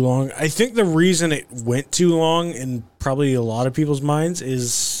went too long. I think the reason it went too long in probably a lot of people's minds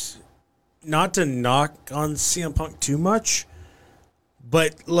is not to knock on CM Punk too much,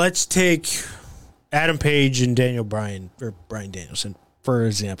 but let's take Adam Page and Brian Danielson, for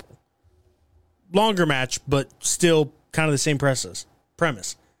example. Longer match, but still kind of the same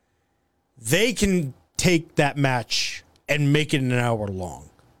premise. They can take that match and make it an hour long.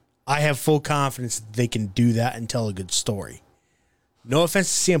 I have full confidence that they can do that and tell a good story. No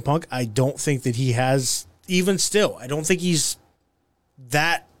offense to CM Punk, I don't think that he has, even still, I don't think he's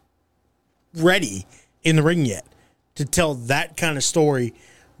that ready in the ring yet to tell that kind of story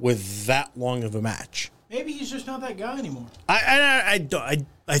with that long of a match. Maybe he's just not that guy anymore.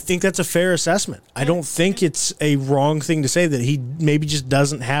 I think that's a fair assessment. I don't think it's a wrong thing to say that he maybe just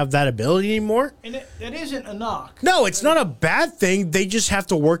doesn't have that ability anymore. And that isn't a knock. No, it's not a bad thing. They just have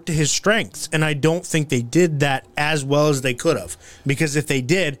to work to his strengths. And I don't think they did that as well as they could have. Because if they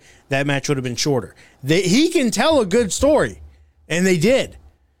did, that match would have been shorter. He can tell a good story. And they did.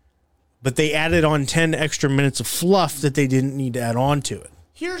 But they added on 10 extra minutes of fluff that they didn't need to add on to it.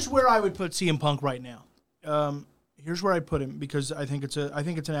 Here's where I would put CM Punk right now. Here's where I put him because I think it's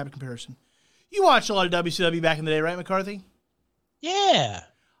an apt comparison. You watched a lot of WCW back in the day, right, McCarthy? Yeah.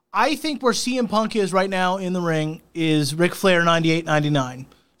 I think where CM Punk is right now in the ring is Ric Flair 98, 99.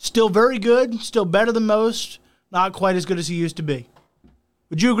 Still very good, still better than most, not quite as good as he used to be.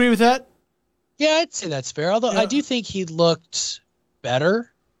 Would you agree with that? Yeah, I'd say that's fair. Although I do think he looked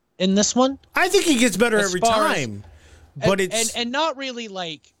better in this one. I think he gets better every time. But it's not really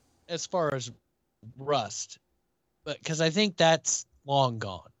like as far as rust, but because I think that's long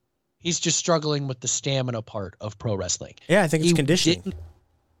gone. He's just struggling with the stamina part of pro wrestling. Yeah, I think it's conditioning.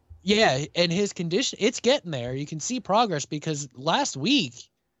 Yeah, and his condition, it's getting there. You can see progress because last week,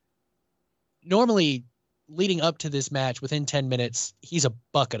 normally leading up to this match, within 10 minutes, he's a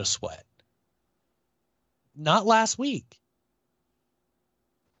bucket of sweat. Not last week.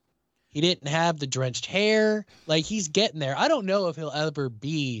 He didn't have the drenched hair. Like, he's getting there. I don't know if he'll ever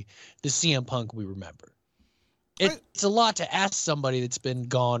be the CM Punk we remember. It's a lot to ask somebody that's been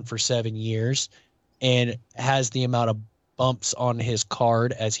gone for 7 years and has the amount of bumps on his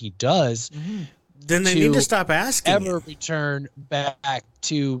card as he does. Mm-hmm. Then they need to stop asking. Ever return back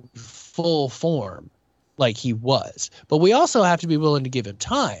to full form like he was. But we also have to be willing to give him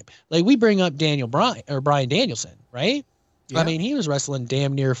time. Like, we bring up Brian Danielson, right? Yeah. I mean, he was wrestling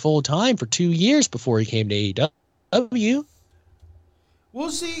damn near full time for 2 years before he came to AEW.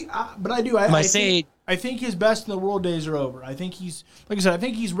 We'll see, but I think his best in the world days are over. I think he's, like I said, I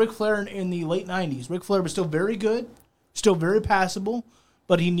think he's Ric Flair in the late 90s. Ric Flair was still very good, still very passable,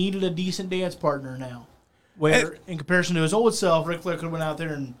 but he needed a decent dance partner now. Where, in comparison to his old self, Ric Flair could have went out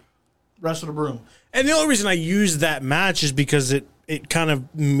there and wrestled a broom. And the only reason I used that match is because it kind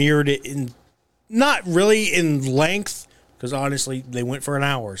of mirrored it in, not really in length, because honestly, they went for an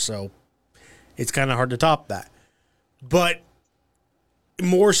hour, so it's kind of hard to top that. But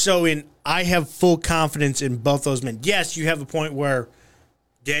more so in, I have full confidence in both those men. Yes, you have a point where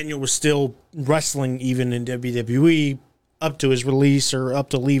Daniel was still wrestling even in WWE up to his release or up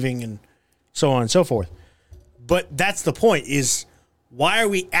to leaving and so on and so forth. But that's the point, is why are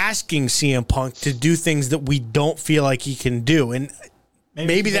we asking CM Punk to do things that we don't feel like he can do? And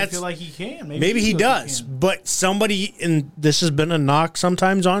maybe that's feel like he can. Maybe he does. But somebody, and this has been a knock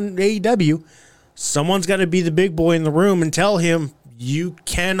sometimes on AEW, someone's got to be the big boy in the room and tell him, you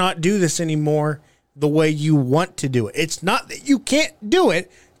cannot do this anymore the way you want to do it. It's not that you can't do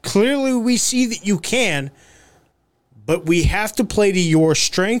it. clearly we see that you can, but we have to play to your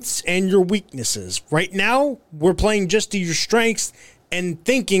strengths and your weaknesses. Right now, we're playing just to your strengths and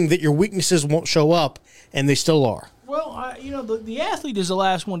thinking that your weaknesses won't show up, and they still are. Well, the athlete is the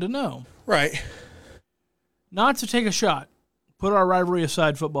last one to know. Right. Not to take a shot. Put our rivalry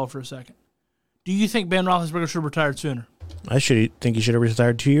aside, football for a second. Do you think Ben Roethlisberger should have retired sooner? I think he should have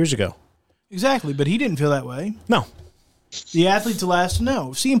retired 2 years ago. Exactly, but he didn't feel that way. No. The athlete's the last to know.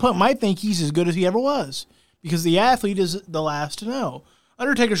 CM Punk might think he's as good as he ever was because the athlete is the last to know.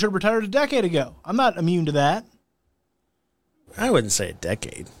 Undertaker should have retired a decade ago. I'm not immune to that. I wouldn't say a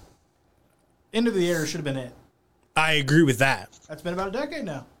decade. End of the era should have been it. I agree with that. That's been about a decade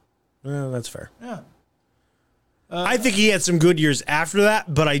now. Well, that's fair. Yeah. I think he had some good years after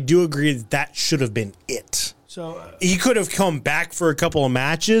that, but I do agree that should have been it. So he could have come back for a couple of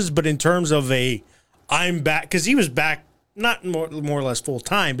matches, but in terms of I'm back, because he was back not more or less full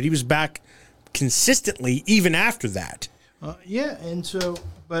time, but he was back consistently even after that. Yeah, and so,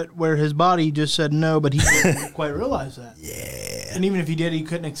 but where his body just said no, but he didn't quite realize that. Yeah. And even if he did, he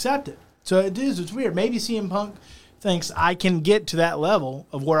couldn't accept it. So it's weird. Maybe CM Punk thinks I can get to that level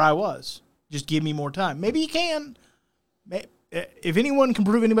of where I was. Just give me more time. Maybe he can. If anyone can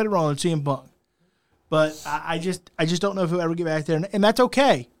prove anybody wrong, it's CM Punk. But I just don't know if he'll ever get back there, and that's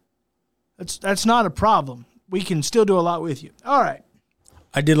okay. That's not a problem. We can still do a lot with you. All right.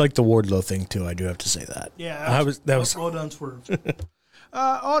 I did like the Wardlow thing too. I do have to say that. Yeah, that was well done, Swerve.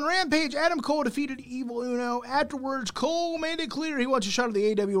 On Rampage, Adam Cole defeated Evil Uno. Afterwards, Cole made it clear he wants a shot at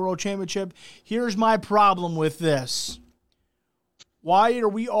the AEW World Championship. Here's my problem with this. Why are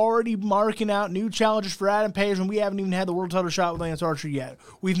we already marking out new challenges for Adam Page when we haven't even had the world title shot with Lance Archer yet?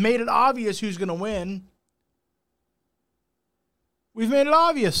 We've made it obvious who's going to win. We've made it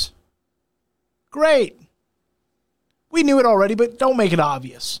obvious. Great. We knew it already, but don't make it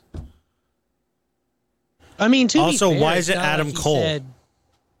obvious. I mean, to also, be fair, why is it Adam Cole?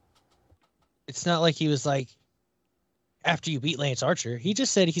 It's not like he was like, after you beat Lance Archer, he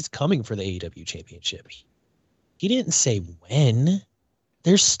just said he's coming for the AEW championship. He didn't say when.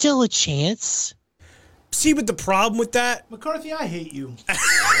 There's still a chance. See, but the problem with that, McCarthy, I hate you.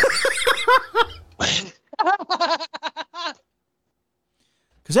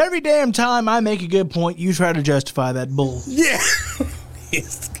 Because every damn time I make a good point, you try to justify that bull. yeah,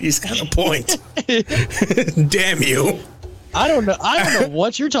 he's got a point. Damn you! I don't know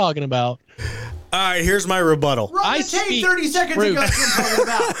what you're talking about. All right, here's my rebuttal. Roll the tape 30 seconds ago. That's what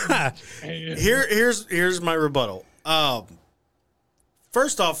I'm talking about. Here's my rebuttal.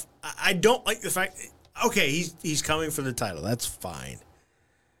 First off, I don't like the fact. Okay, he's coming for the title. That's fine.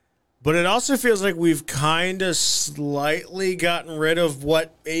 But it also feels like we've kind of slightly gotten rid of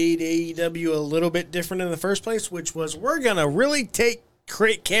what made AEW a little bit different in the first place, which was we're going to really take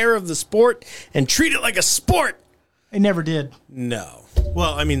great care of the sport and treat it like a sport. They never did. No.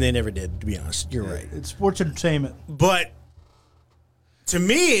 Well, I mean, they never did, to be honest. You're right. It's sports entertainment. But to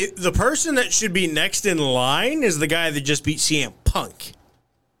me, the person that should be next in line is the guy that just beat CM Punk.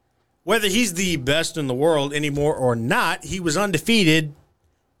 Whether he's the best in the world anymore or not, he was undefeated.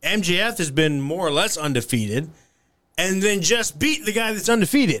 MJF has been more or less undefeated, and then just beat the guy that's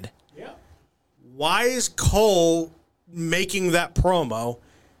undefeated. Yeah. Why is Cole making that promo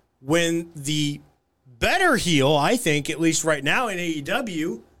when the better heel, I think, at least right now in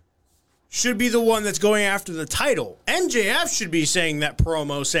AEW, should be the one that's going after the title? MJF should be saying that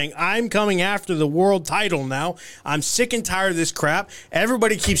promo, saying, I'm coming after the world title now. I'm sick and tired of this crap.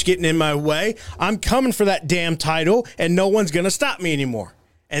 Everybody keeps getting in my way. I'm coming for that damn title, and no one's going to stop me anymore.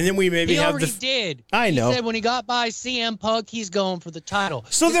 And then we maybe have the... He already did. I know. He said when he got by CM Punk, he's going for the title.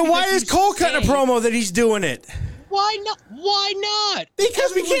 So then why is Cole cutting a promo that he's doing it? Why not? Why not?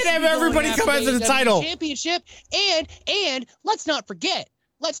 Because we can't have everybody come after the title. Championship. And let's not forget,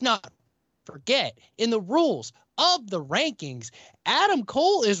 in the rules of the rankings, Adam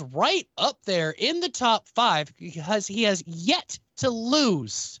Cole is right up there in the top 5 because he has yet to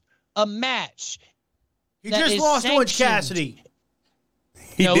lose a match. He just lost Orange Cassidy.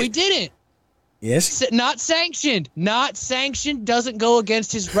 He didn't. Yes. Not sanctioned. Not sanctioned doesn't go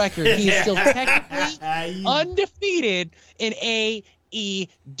against his record. He is still technically undefeated in AEW.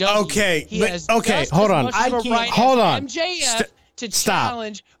 Okay. Hold on. Hold on. MJF to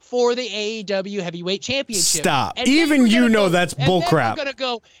challenge for the AEW Heavyweight Championship. Stop. Even you know that's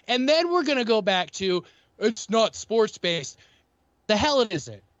bullcrap. And then we're gonna go back to it's not sports based. The hell it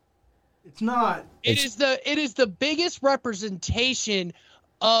isn't. It's not. It is the biggest representation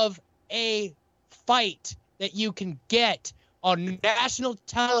of a fight that you can get on national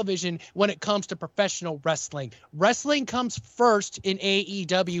television when it comes to professional wrestling. Wrestling comes first in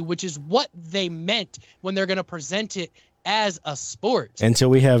AEW, which is what they meant when they're going to present it as a sport. Until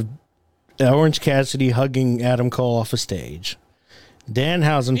we have Orange Cassidy hugging Adam Cole off a stage.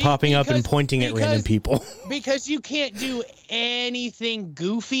 Danhausen popping up and pointing at random people. Because you can't do anything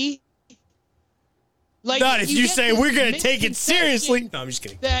goofy. Like, not if you say we're going to take it seriously. No, I'm just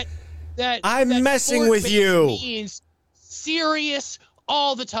kidding. I'm messing with you. Means serious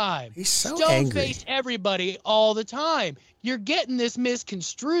all the time. He's so Stone angry. face everybody all the time. You're getting this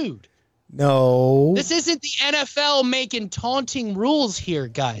misconstrued. No. This isn't the NFL making taunting rules here,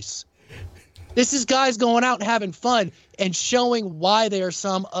 guys. This is guys going out and having fun and showing why they are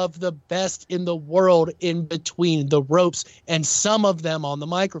some of the best in the world in between the ropes and some of them on the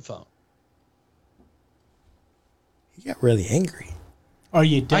microphone. He got really angry. Are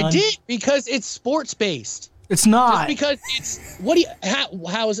you done? I did, because it's sports based. It's not. Just because it's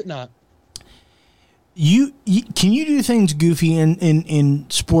how is it not? Can you do things goofy in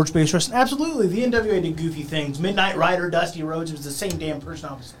sports based wrestling? Absolutely. The NWA did goofy things. Midnight Rider, Dusty Rhodes, it was the same damn person,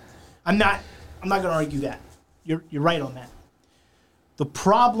 obviously. I'm not going to argue that. You're right on that. The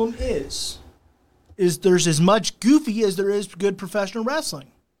problem is there's as much goofy as there is good professional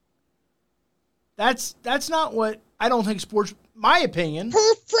wrestling. That's not what I don't think sports. My opinion.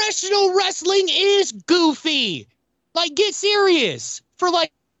 Professional wrestling is goofy. Like, get serious for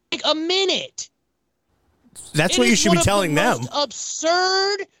like a minute. That's what you should be telling them. Most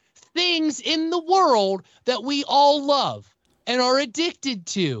absurd things in the world that we all love and are addicted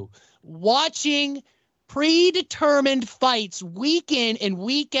to. Watching predetermined fights week in and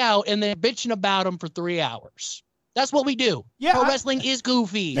week out and then bitching about them for 3 hours. That's what we do. Yeah, Pro wrestling is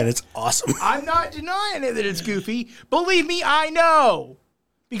goofy. And it's awesome. I'm not denying it that it's goofy. Believe me, I know.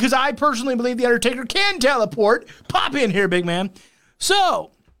 Because I personally believe The Undertaker can teleport. Pop in here, big man.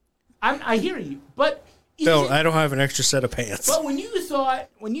 So, I hear you. But no, I don't have an extra set of pants. But when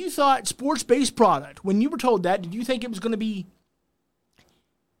you thought sports-based product, when you were told that, did you think it was going to be...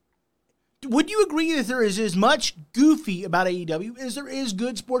 Would you agree that there is as much goofy about AEW as there is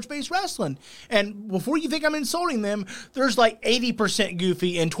good sports-based wrestling? And before you think I'm insulting them, there's like 80%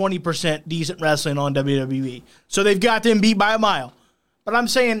 goofy and 20% decent wrestling on WWE. So they've got them beat by a mile. But I'm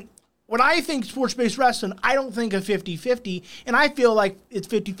saying, when I think sports-based wrestling, I don't think of 50-50, and I feel like it's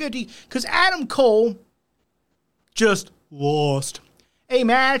 50-50 because Adam Cole just lost a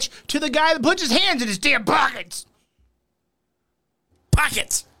match to the guy that puts his hands in his damn pockets.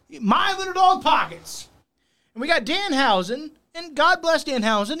 Pockets! My little dog pockets. And we got Danhausen, and God bless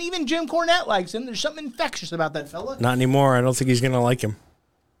Danhausen. Even Jim Cornette likes him. There's something infectious about that fella. Not anymore. I don't think he's going to like him.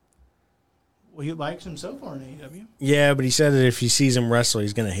 Well, he likes him so far in AEW. Yeah, but he said that if he sees him wrestle,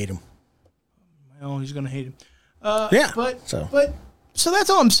 he's going to hate him. Well, he's going to hate him. Yeah. So that's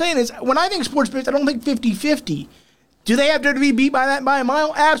all I'm saying is, when I think sports-based, I don't think 50-50. Do they have to be beat by that by a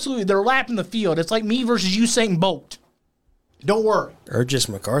mile? Absolutely. They're lapping the field. It's like me versus Usain Bolt. Don't worry. Or just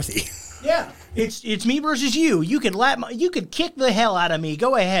McCarthy. Yeah, it's me versus you. You could kick the hell out of me.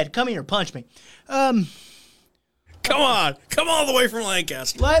 Go ahead. Come here, punch me. Come on. Come all the way from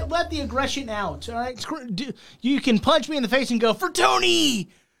Lancaster. Let the aggression out, all right? You can punch me in the face and go, for Tony!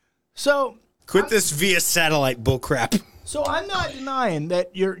 So... Quit this via satellite bullcrap. So I'm not denying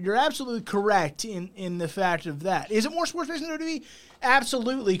that you're absolutely correct in the fact of that. Is it more sports-based than WWE?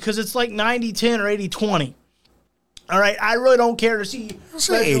 Absolutely, because it's like 90-10 or 80-20. All right, I really don't care to see... I'll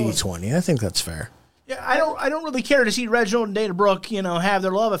say 80-20. I think that's fair. Yeah, I don't really care to see Reginald and Dana Brooke, have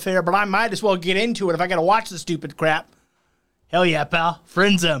their love affair, but I might as well get into it if I got to watch the stupid crap. Hell yeah, pal.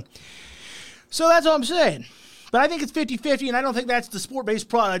 Friend zone. So that's all I'm saying. But I think it's 50-50, and I don't think that's the sport-based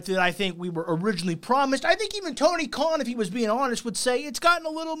product that I think we were originally promised. I think even Tony Khan, if he was being honest, would say it's gotten a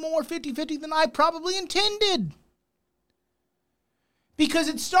little more 50-50 than I probably intended. Because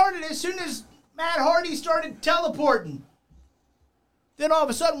it started as soon as Matt Hardy started teleporting. Then all of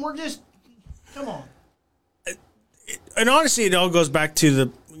a sudden we're just, come on. And honestly, it all goes back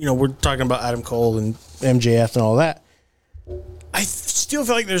to we're talking about Adam Cole and MJF and all that. I still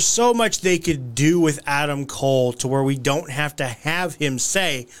feel like there's so much they could do with Adam Cole to where we don't have to have him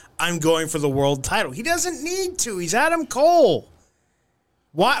say, I'm going for the world title. He doesn't need to. He's Adam Cole.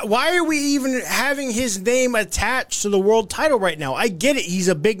 Why are we even having his name attached to the world title right now? I get it. He's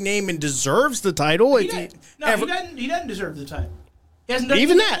a big name and deserves the title. He doesn't deserve the title. He hasn't done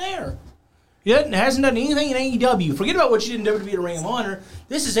anything there. He hasn't done anything in AEW. Forget about what you did in WWE to Ring of Honor.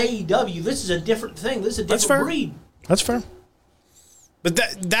 This is AEW. This is a different thing. This is a different breed. That's fair. But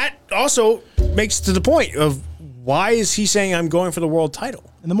that also makes to the point of why is he saying I'm going for the world title?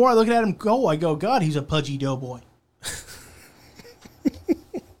 And the more I look at him go, I go, God, he's a pudgy doughboy.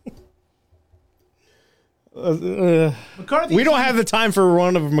 McCarthy. We don't have the time for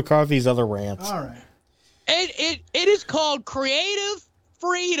one of McCarthy's other rants. All right. It is called creative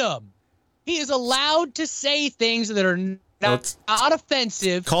freedom. He is allowed to say things that are not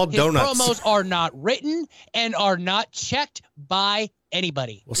offensive. Called His donuts. promos are not written and are not checked by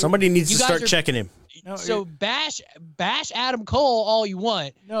anybody. Well, somebody needs to start checking him. No, So bash Adam Cole all you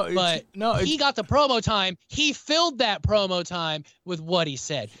want, but he got the promo time. He filled that promo time with what he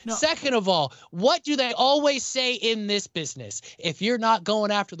said. No. Second of all, what do they always say in this business? If you're not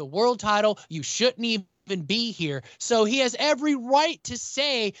going after the world title, you shouldn't even be here. So he has every right to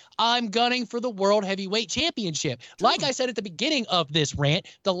say, I'm gunning for the World Heavyweight Championship. Like I said at the beginning of this rant,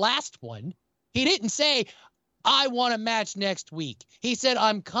 the last one, he didn't say, I want a match next week. He said,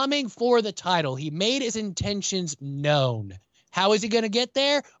 I'm coming for the title. He made his intentions known. How is he going to get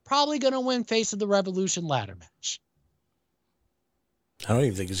there? Probably going to win Face of the Revolution ladder match. I don't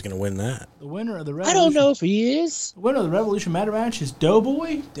even think he's going to win that. The winner of the I Revolution. don't know if he is. The winner of the Revolution ladder match is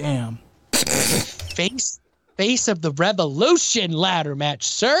Doughboy? Damn. Face of the Revolution ladder match,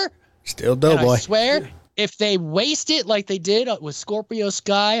 sir. Still And Doughboy. I swear, if they waste it like they did with Scorpio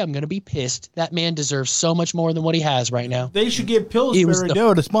Sky, I'm going to be pissed. That man deserves so much more than what he has right now. They should get Pillsbury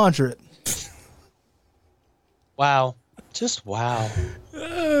Dough to sponsor it. Wow. Just wow.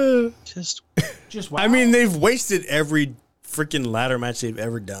 Just Just wow. I mean, they've wasted every freaking ladder match they've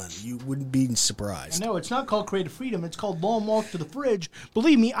ever done. You wouldn't be surprised. No, it's not called Creative Freedom. It's called Long Walk to the Fridge.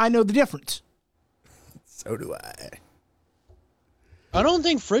 Believe me, I know the difference. So do I. I don't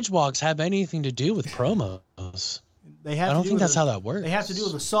think fridge walks have anything to do with promos. They have. I don't think that's how that works. They have to do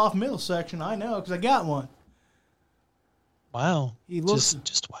with the soft middle section. I know because I got one. Wow. He looks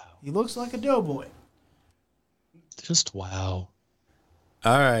just wow. He looks like a doughboy. Just wow.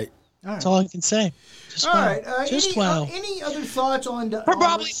 All right. That's all I can say. Just All wow. right. Just wow. Any other thoughts on? We'll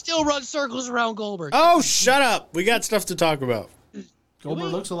probably still run circles around Goldberg. Oh, shut up. We got stuff to talk about.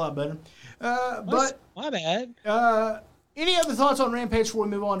 Goldberg looks a lot better. My bad. Any other thoughts on Rampage before we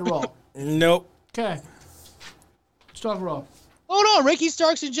move on to Raw? Nope. Okay. Let's talk Raw. Hold on. Ricky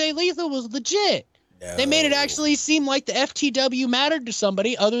Starks and Jay Lethal was legit. No. They made it actually seem like the FTW mattered to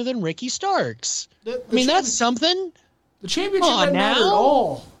somebody other than Ricky Starks. That's something. The championship doesn't matter at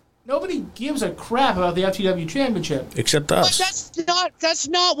all. Nobody gives a crap about the FTW championship. Except us. But that's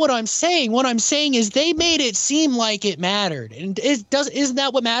not what I'm saying. What I'm saying is they made it seem like it mattered. And isn't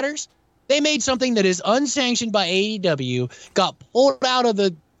that what matters? They made something that is unsanctioned by AEW, got pulled out of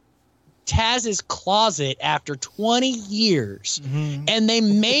the Taz's closet after 20 years, and they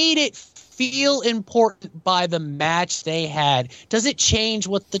made it feel important by the match they had. Does it change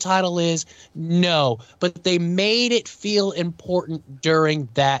what the title is? No, but they made it feel important during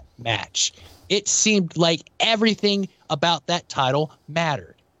that match. It seemed like everything about that title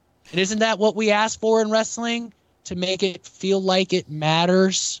mattered. And isn't that what we asked for in wrestling? To make it feel like it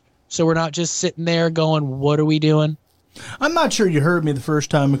matters? So we're not just sitting there going, what are we doing? I'm not sure you heard me the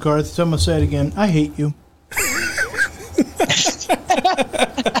first time, McCarthy, so I'm going to say it again. I hate you.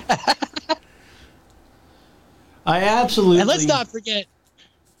 I absolutely... And let's not forget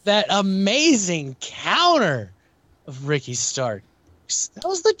that amazing counter of Ricky Starks. That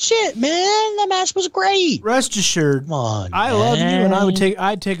was legit, man. That match was great. Rest assured, Come on, I love you, and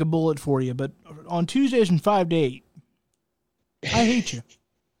I'd take a bullet for you, but on Tuesdays from 5 to 8, I hate you.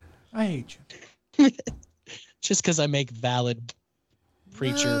 I hate you. Just because I make valid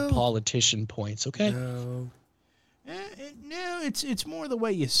preacher politician points, okay? No. No, it's more the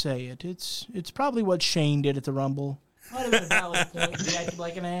way you say it. It's probably what Shane did at the Rumble. Might have been a valid point. He acted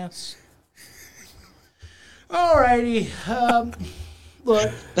like an ass. Alrighty. Look,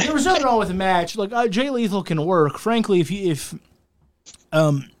 there was nothing wrong with the match. Look, Jay Lethal can work. Frankly, if he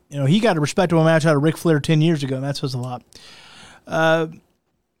got a respectable match out of Ric Flair 10 years ago, and that says a lot.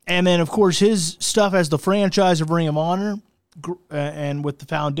 And then, of course, his stuff as the franchise of Ring of Honor and with the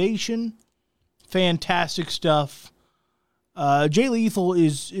Foundation, fantastic stuff. Jay Lethal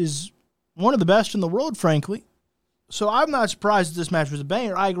is one of the best in the world, frankly. So I'm not surprised that this match was a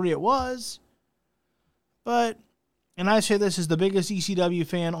banger. I agree it was. But, and I say this as the biggest ECW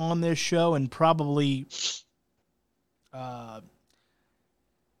fan on this show and probably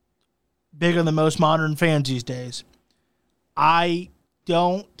bigger than most modern fans these days. I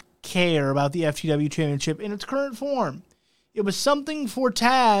don't care about the FTW Championship in its current form. It was something for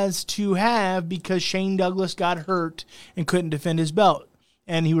Taz to have because Shane Douglas got hurt and couldn't defend his belt.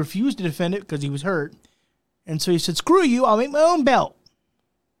 And he refused to defend it because he was hurt. And so he said, screw you, I'll make my own belt.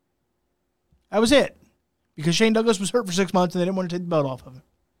 That was it. Because Shane Douglas was hurt for 6 months and they didn't want to take the belt off of him.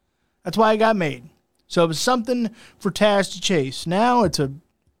 That's why it got made. So it was something for Taz to chase. Now it's a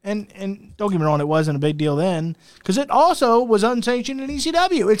And don't get me wrong, it wasn't a big deal then, because it also was unsanctioned in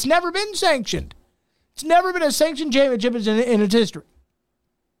ECW. It's never been sanctioned. It's never been a sanctioned championship in its history.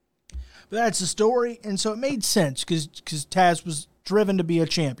 But that's the story, and so it made sense because Taz was driven to be a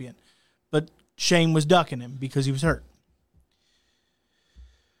champion, but Shane was ducking him because he was hurt.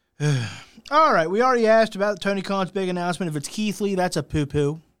 All right, we already asked about Tony Khan's big announcement. If it's Keith Lee, that's a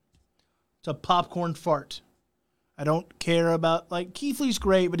poo-poo. It's a popcorn fart. I don't care about, like, Keith Lee's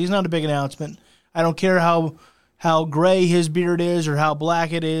great, but he's not a big announcement. I don't care how gray his beard is or how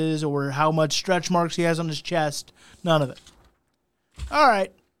black it is or how much stretch marks he has on his chest. None of it. All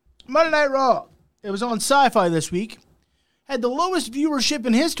right. Monday Night Raw. It was on Sci-Fi this week. Had the lowest viewership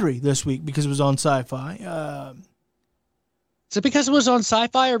in history this week because it was on Sci-Fi. Is it because it was on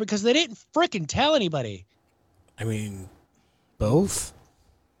Sci-Fi or because they didn't frickin' tell anybody? I mean, both.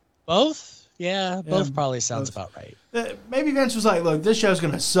 Both? Yeah, both probably sounds about right. Maybe Vince was like, look, this show's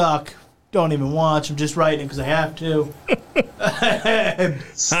going to suck. Don't even watch. I'm just writing it because I have to. I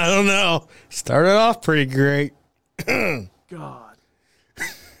don't know. Started off pretty great. God.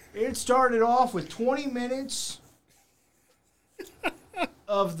 It started off with 20 minutes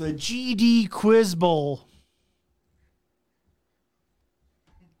of the GD Quiz Bowl.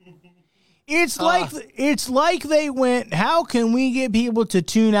 It's like they went, how can we get people to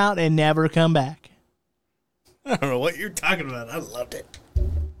tune out and never come back? I don't know what you're talking about. I loved it.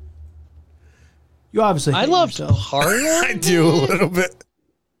 You obviously I loved part of it. I do a little bit.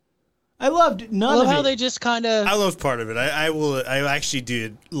 I loved none I love of it. how they just kind of... I love part of it. I actually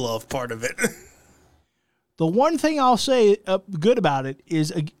did love part of it. The one thing I'll say good about it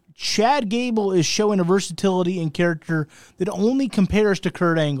is Chad Gable is showing a versatility in character that only compares to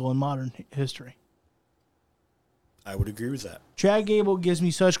Kurt Angle in modern history. I would agree with that. Chad Gable gives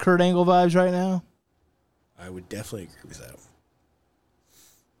me such Kurt Angle vibes right now. I would definitely agree with that.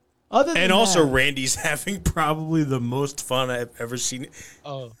 Other than and also, that, Randy's having probably the most fun I've ever seen.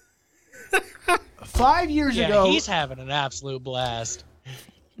 Oh. 5 years ago... he's having an absolute blast.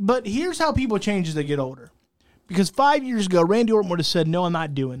 But here's how people change as they get older. Because 5 years ago, Randy Orton would have said, no, I'm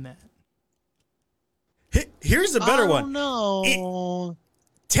not doing that. Here's the better one. No.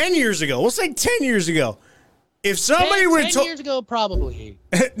 10 years ago. We'll say 10 years ago. If somebody would have 10 years ago, probably.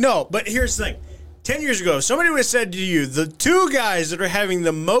 No, but here's the thing. 10 years ago, if somebody would have said to you, the two guys that are having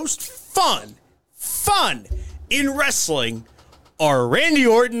the most fun in wrestling are Randy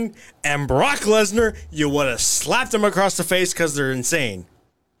Orton and Brock Lesnar, you would have slapped them across the face because they're insane.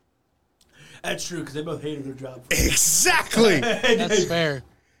 That's true, because they both hated their job. Exactly. That's fair.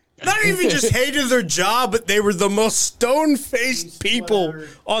 Not even just hated their job, but they were the most stone-faced people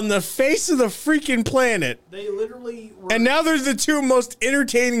on the face of the freaking planet. They literally were. And now they're the two most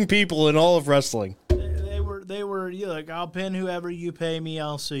entertaining people in all of wrestling. They were like, I'll pin whoever you pay me,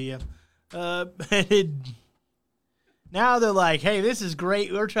 I'll see you. Now they're like, hey, this is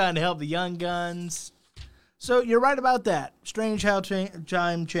great. We're trying to help the young guns. So you're right about that. Strange how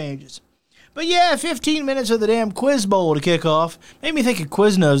time changes. But yeah, 15 minutes of the damn Quiz Bowl to kick off. Made me think of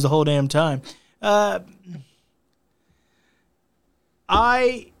Quiznos the whole damn time. I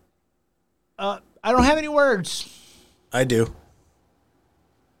don't have any words. I do.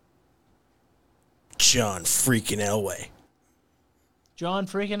 John freaking Elway. John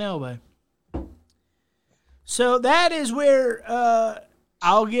freaking Elway. So that is where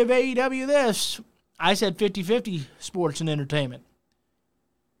I'll give AEW this. I said 50-50 sports and entertainment.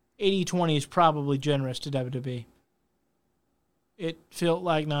 80-20 is probably generous to WWE. It felt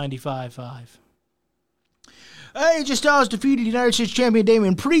like 95-5. AJ Styles defeated United States Champion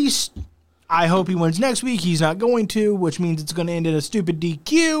Damian Priest. I hope he wins next week. He's not going to, which means it's going to end in a stupid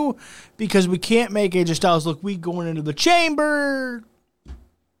DQ because we can't make AJ Styles look weak going into the chamber.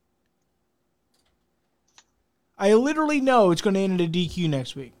 I literally know it's going to end in a DQ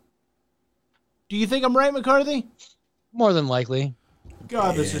next week. Do you think I'm right, McCarthy? More than likely.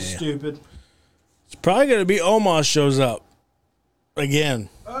 God, this is stupid. It's probably going to be Omos shows up again.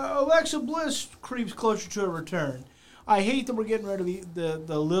 Alexa Bliss creeps closer to a return. I hate that we're getting rid of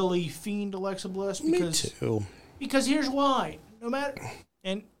the Lily Fiend Alexa Bliss because Me too. Because here's why. No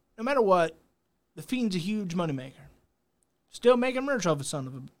matter what, the Fiend's a huge moneymaker. Still making merch off a son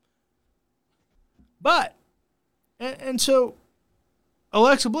of a. But and so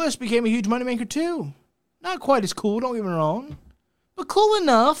Alexa Bliss became a huge moneymaker too. Not quite as cool, don't get me wrong. But cool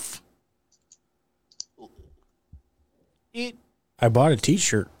enough. I bought a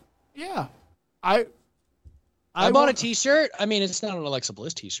t-shirt. Yeah. I bought a t-shirt. I mean, it's not an Alexa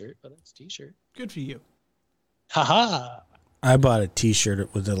Bliss t-shirt, but it's a t-shirt. Good for you. Haha. I bought a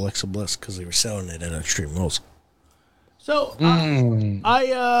t-shirt with Alexa Bliss because they were selling it at Extreme Rules. So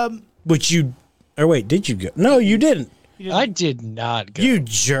I Which you, or wait, did you go? No, you didn't. I did not go. You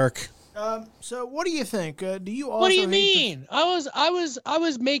jerk. So what do you think? Do you also? What do you mean? I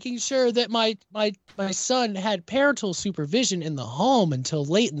was making sure that my son had parental supervision in the home until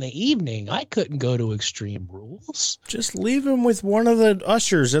late in the evening. I couldn't go to Extreme Rules. Just leave him with one of the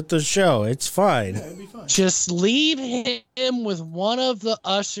ushers at the show. It's fine. Yeah, it'd be fine. Just leave him with one of the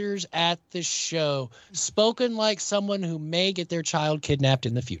ushers at the show, spoken like someone who may get their child kidnapped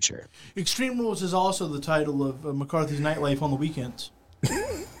in the future. Extreme Rules is also the title of McCarthy's nightlife on the weekends.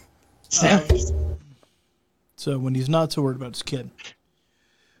 So when he's not so worried about his kid.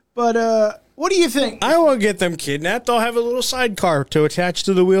 But what do you think? I won't get them kidnapped. I'll have a little sidecar to attach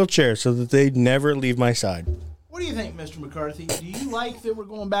to the wheelchair so that they never leave my side. What do you think, Mr. McCarthy? Do you like that we're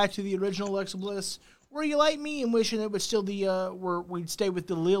going back to the original Alexa Bliss? Or are you like me and wishing it was still the we'd stay with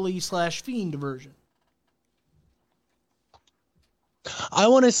the Lily/Fiend version? I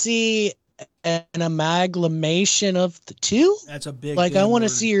want to see an amalgamation of the two. That's a big. Like I want to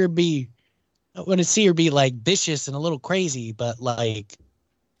see her be. I want to see her be like vicious and a little crazy, but like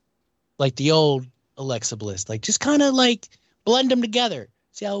the old Alexa Bliss. Like just kind of like blend them together.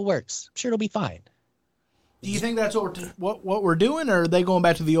 See how it works. I'm sure it'll be fine. Do you think that's what we're doing, or are they going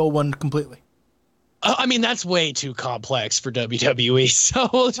back to the old one completely? I mean, that's way too complex for WWE.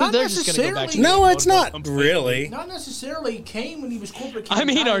 So they're just going to go back to no, it's not really. Not necessarily. Kane, when he was corporate. I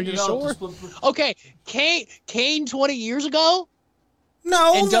mean, are you sure? Okay, Kane 20 years ago.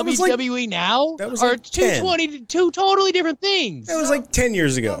 No, and that WWE was now that was are like 10. two totally different things. That was like 10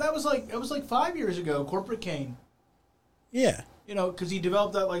 years ago. No, that was like 5 years ago. Corporate Kane. Yeah. You know, because he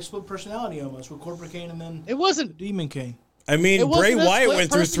developed that like split personality almost with Corporate Kane and then it wasn't Demon Kane. I mean, Bray Wyatt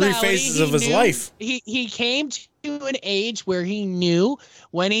went through 3 phases of his life. He came to an age where he knew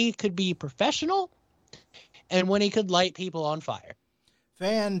when he could be professional and when he could light people on fire.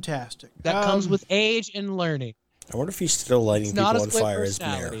 Fantastic. That comes with age and learning. I wonder if he's still lighting people on fire as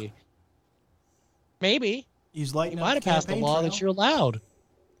mayor. Maybe. He's lighting he might have passed a law that you're allowed.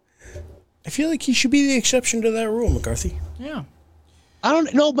 I feel like he should be the exception to that rule, McCarthy. Yeah. I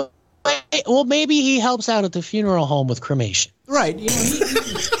don't know, but well, maybe he helps out at the funeral home with cremation. Right. You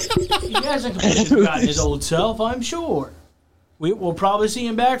know, he hasn't completely forgotten his old self, I'm sure. We'll probably see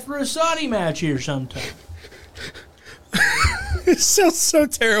him back for a Saudi match here sometime. It sounds so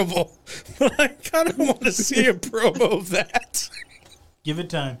terrible, but I kind of want to see a promo of that. Give it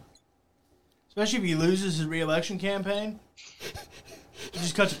time. Especially if he loses his re-election campaign. He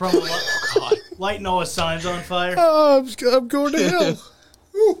just cuts a promo, lighting all his signs on fire. Oh, I'm going to hell.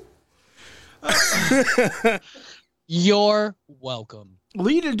 You're welcome.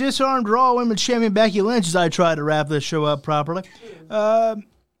 Lita disarmed Raw Women's Champion Becky Lynch as I try to wrap this show up properly. Yeah,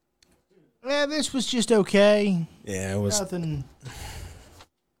 this was just okay. Yeah, it was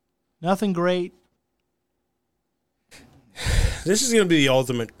nothing great. This is going to be the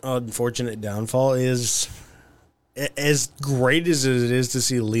ultimate unfortunate downfall. Is as great as it is to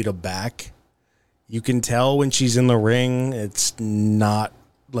see Lita back, you can tell when she's in the ring, it's not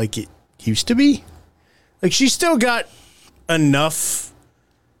like it used to be. Like she's still got enough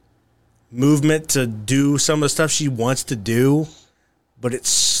movement to do some of the stuff she wants to do, but it's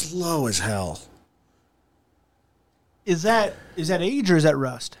slow as hell. Is that age or is that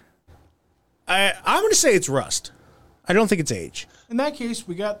rust? I'm going to say it's rust. I don't think it's age. In that case,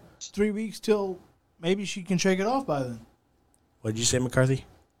 we got 3 weeks till maybe she can shake it off by then. What did you say, McCarthy?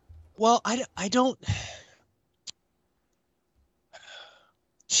 Well, I don't.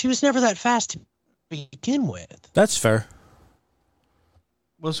 She was never that fast to begin with. That's fair.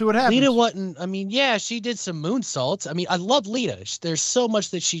 We'll see what happens. Lita wasn't. I mean, yeah, she did some moonsaults. I mean, I love Lita. There's so much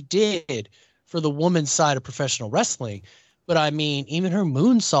that she did for the woman's side of professional wrestling. But I mean, even her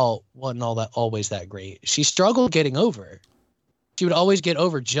moonsault wasn't always that great. She struggled getting over. She would always get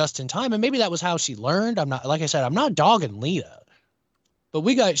over just in time, and maybe that was how she learned. I'm not dogging Lita,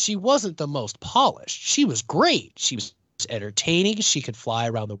 but she wasn't the most polished. She was great. She was entertaining. She could fly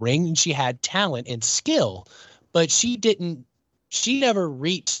around the ring, and she had talent and skill, but she never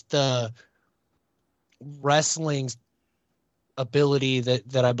reached the wrestling ability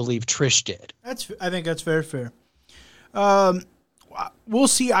that I believe Trish did. I think that's very fair. We'll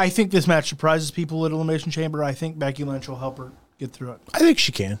see. I think this match surprises people at Elimination Chamber. I think Becky Lynch will help her get through it. I think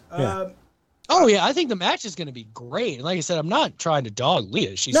she can. Yeah. Oh yeah, I think the match is going to be great. And like I said, I'm not trying to dog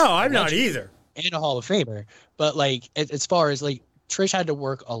Lita. I'm not either. And a Hall of Famer, but like as far as like Trish had to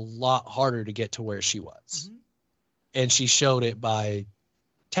work a lot harder to get to where she was, and she showed it by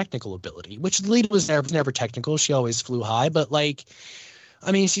technical ability, which Lita was never technical. She always flew high, but like,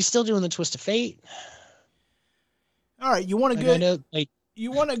 I mean, she's still doing the twist of fate. All right, you want a Like, good I know, like,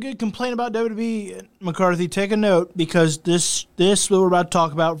 you want a good complaint about WWE, McCarthy? Take a note, because this what we're about to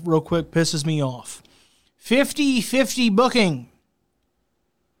talk about real quick pisses me off. 50-50 booking.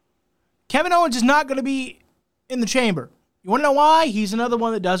 Kevin Owens is not going to be in the chamber. You want to know why? He's another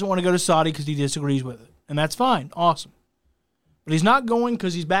one that doesn't want to go to Saudi because he disagrees with it. And that's fine. Awesome. But he's not going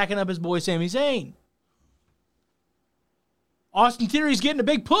because he's backing up his boy Sami Zayn. Austin Theory's getting a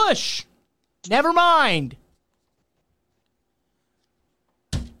big push. Never mind.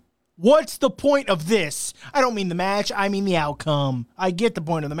 What's the point of this? I don't mean the match. I mean the outcome. I get the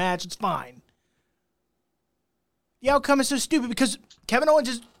point of the match. It's fine. The outcome is so stupid because Kevin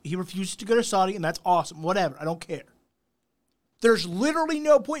Owens he refuses to go to Saudi, and that's awesome. Whatever. I don't care. There's literally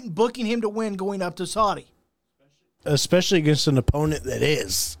no point in booking him to win going up to Saudi. Especially against an opponent that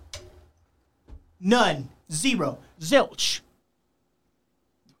is. None. Zero. Zilch.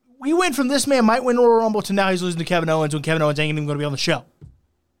 We went from this man might win Royal Rumble to now he's losing to Kevin Owens when Kevin Owens ain't even going to be on the show.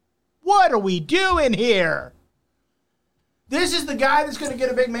 What are we doing here? This is the guy that's going to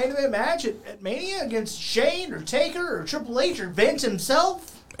get a big main event match at Mania against Shane or Taker or Triple H or Vince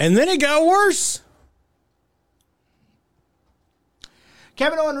himself? And then it got worse.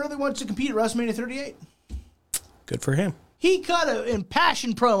 Kevin Owens really wants to compete at WrestleMania 38. Good for him. He cut an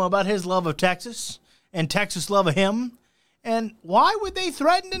impassioned promo about his love of Texas and Texas love of him. And why would they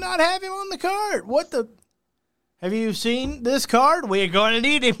threaten to not have him on the card? What the... Have you seen this card? We're going to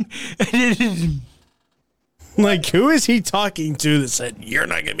need him. Like, who is he talking to that said, you're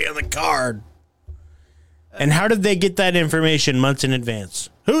not going to be on the card? And how did they get that information months in advance?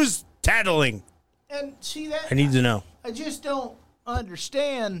 Who's tattling? And see that? I need to know. I just don't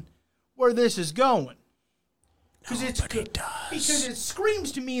understand where this is going. Nobody does. Because it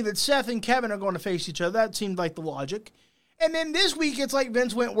screams to me that Seth and Kevin are going to face each other. That seemed like the logic. And then this week, it's like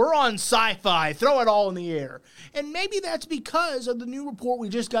Vince went, we're on sci-fi. Throw it all in the air. And maybe that's because of the new report we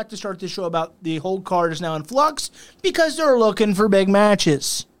just got to start this show about the whole card is now in flux because they're looking for big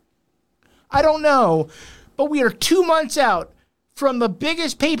matches. I don't know. But we are 2 months out from the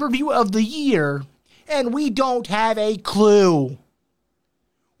biggest pay-per-view of the year, and we don't have a clue.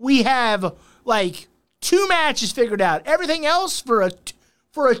 We have, like, 2 matches figured out. Everything else for a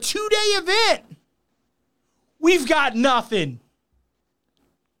 2-day event. We've got nothing.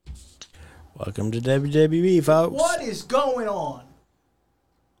 Welcome to WWE, folks. What is going on?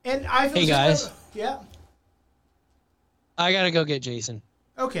 And I feel Hey, guys. Yeah. I gotta go get Jason.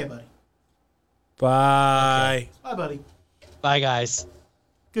 Okay, buddy. Bye. Bye, buddy. Bye, guys.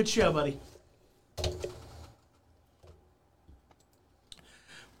 Good show, buddy.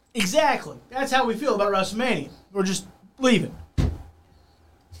 Exactly. That's how we feel about WrestleMania. We're just leaving.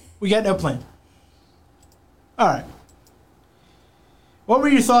 We got no plan. All right. What were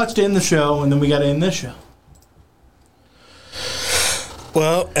your thoughts to end the show, and then we got to end this show?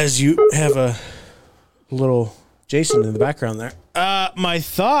 Well, as you have a little Jason in the background there, my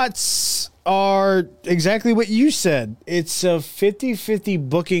thoughts are exactly what you said. It's a 50-50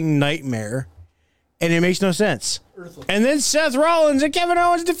 booking nightmare, and it makes no sense. Earthly. And then Seth Rollins and Kevin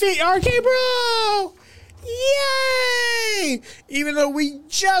Owens defeat RK Bro! Yay! Even though we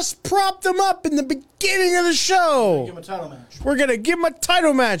just propped them up in the beginning of the show. Give him a title match. We're going to give them a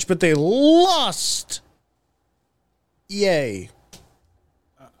title match, but they lost. Yay.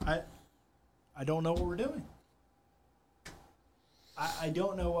 I don't know what we're doing. I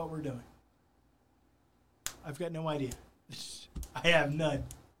don't know what we're doing. I've got no idea. I have none.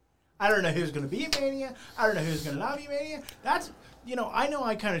 I don't know who's going to be in Mania. I don't know who's going to not be in Mania. That's, I know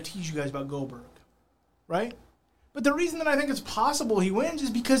I kind of tease you guys about Goldberg, right? But the reason that I think it's possible he wins is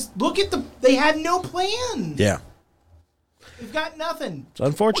because look at they had no plan. Yeah. They've got nothing. It's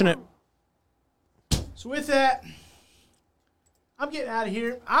unfortunate. So with that, I'm getting out of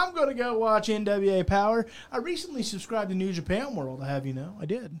here. I'm going to go watch NWA Power. I recently subscribed to New Japan World, I have you know. I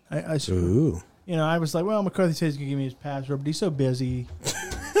did. Ooh. I was like, well, McCarthy says he's going to give me his password, but he's so busy.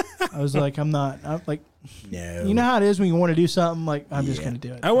 I was like, I'm like, No. you know how it is when you want to do something? Like, I'm just going to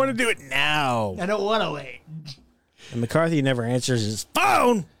do it. I want to do it now. I don't want to wait. And McCarthy never answers his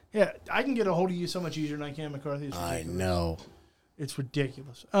phone. Yeah, I can get a hold of you so much easier than I can, McCarthy. I know. It's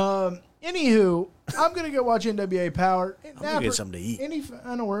ridiculous. Anywho, I'm going to go watch NWA Power. I'm going to get something to eat. Any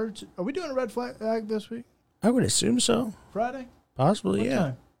final words? Are we doing a red flag this week? I would assume so. Friday? Possibly, What yeah.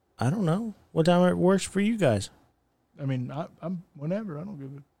 time? I don't know. What time it works for you guys? I mean, I'm whenever. I don't give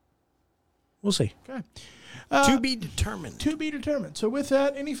a... We'll see. Okay. To be determined. To be determined. So with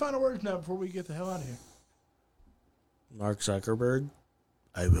that, any final words now before we get the hell out of here? Mark Zuckerberg,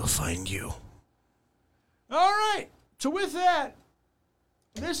 I will find you. All right. So with that,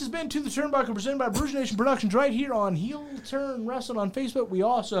 This has been To the Turnbuckle, presented by Bruiser Nation Productions, right here on Heel Turn Wrestling on Facebook. We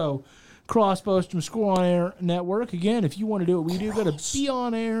also cross-post from Score On Air Network. Again, if you want to do what we do, go to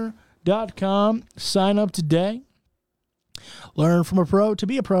beonair.com. Sign up today. Learn from a pro to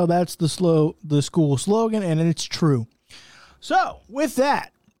be a pro. That's the school slogan, and it's true. So, with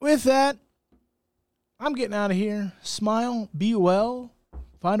that, I'm getting out of here. Smile, be well,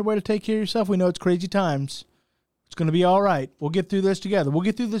 find a way to take care of yourself. We know it's crazy times. It's going to be all right. We'll get through this together. We'll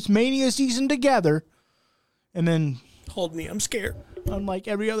get through this Mania season together, and then... Hold me, I'm scared. Unlike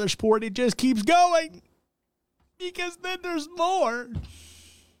every other sport, it just keeps going, because then there's more.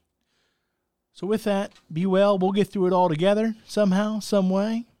 So with that, be well. We'll get through it all together somehow, some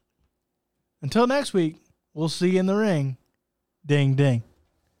way. Until next week, we'll see you in the ring. Ding, ding.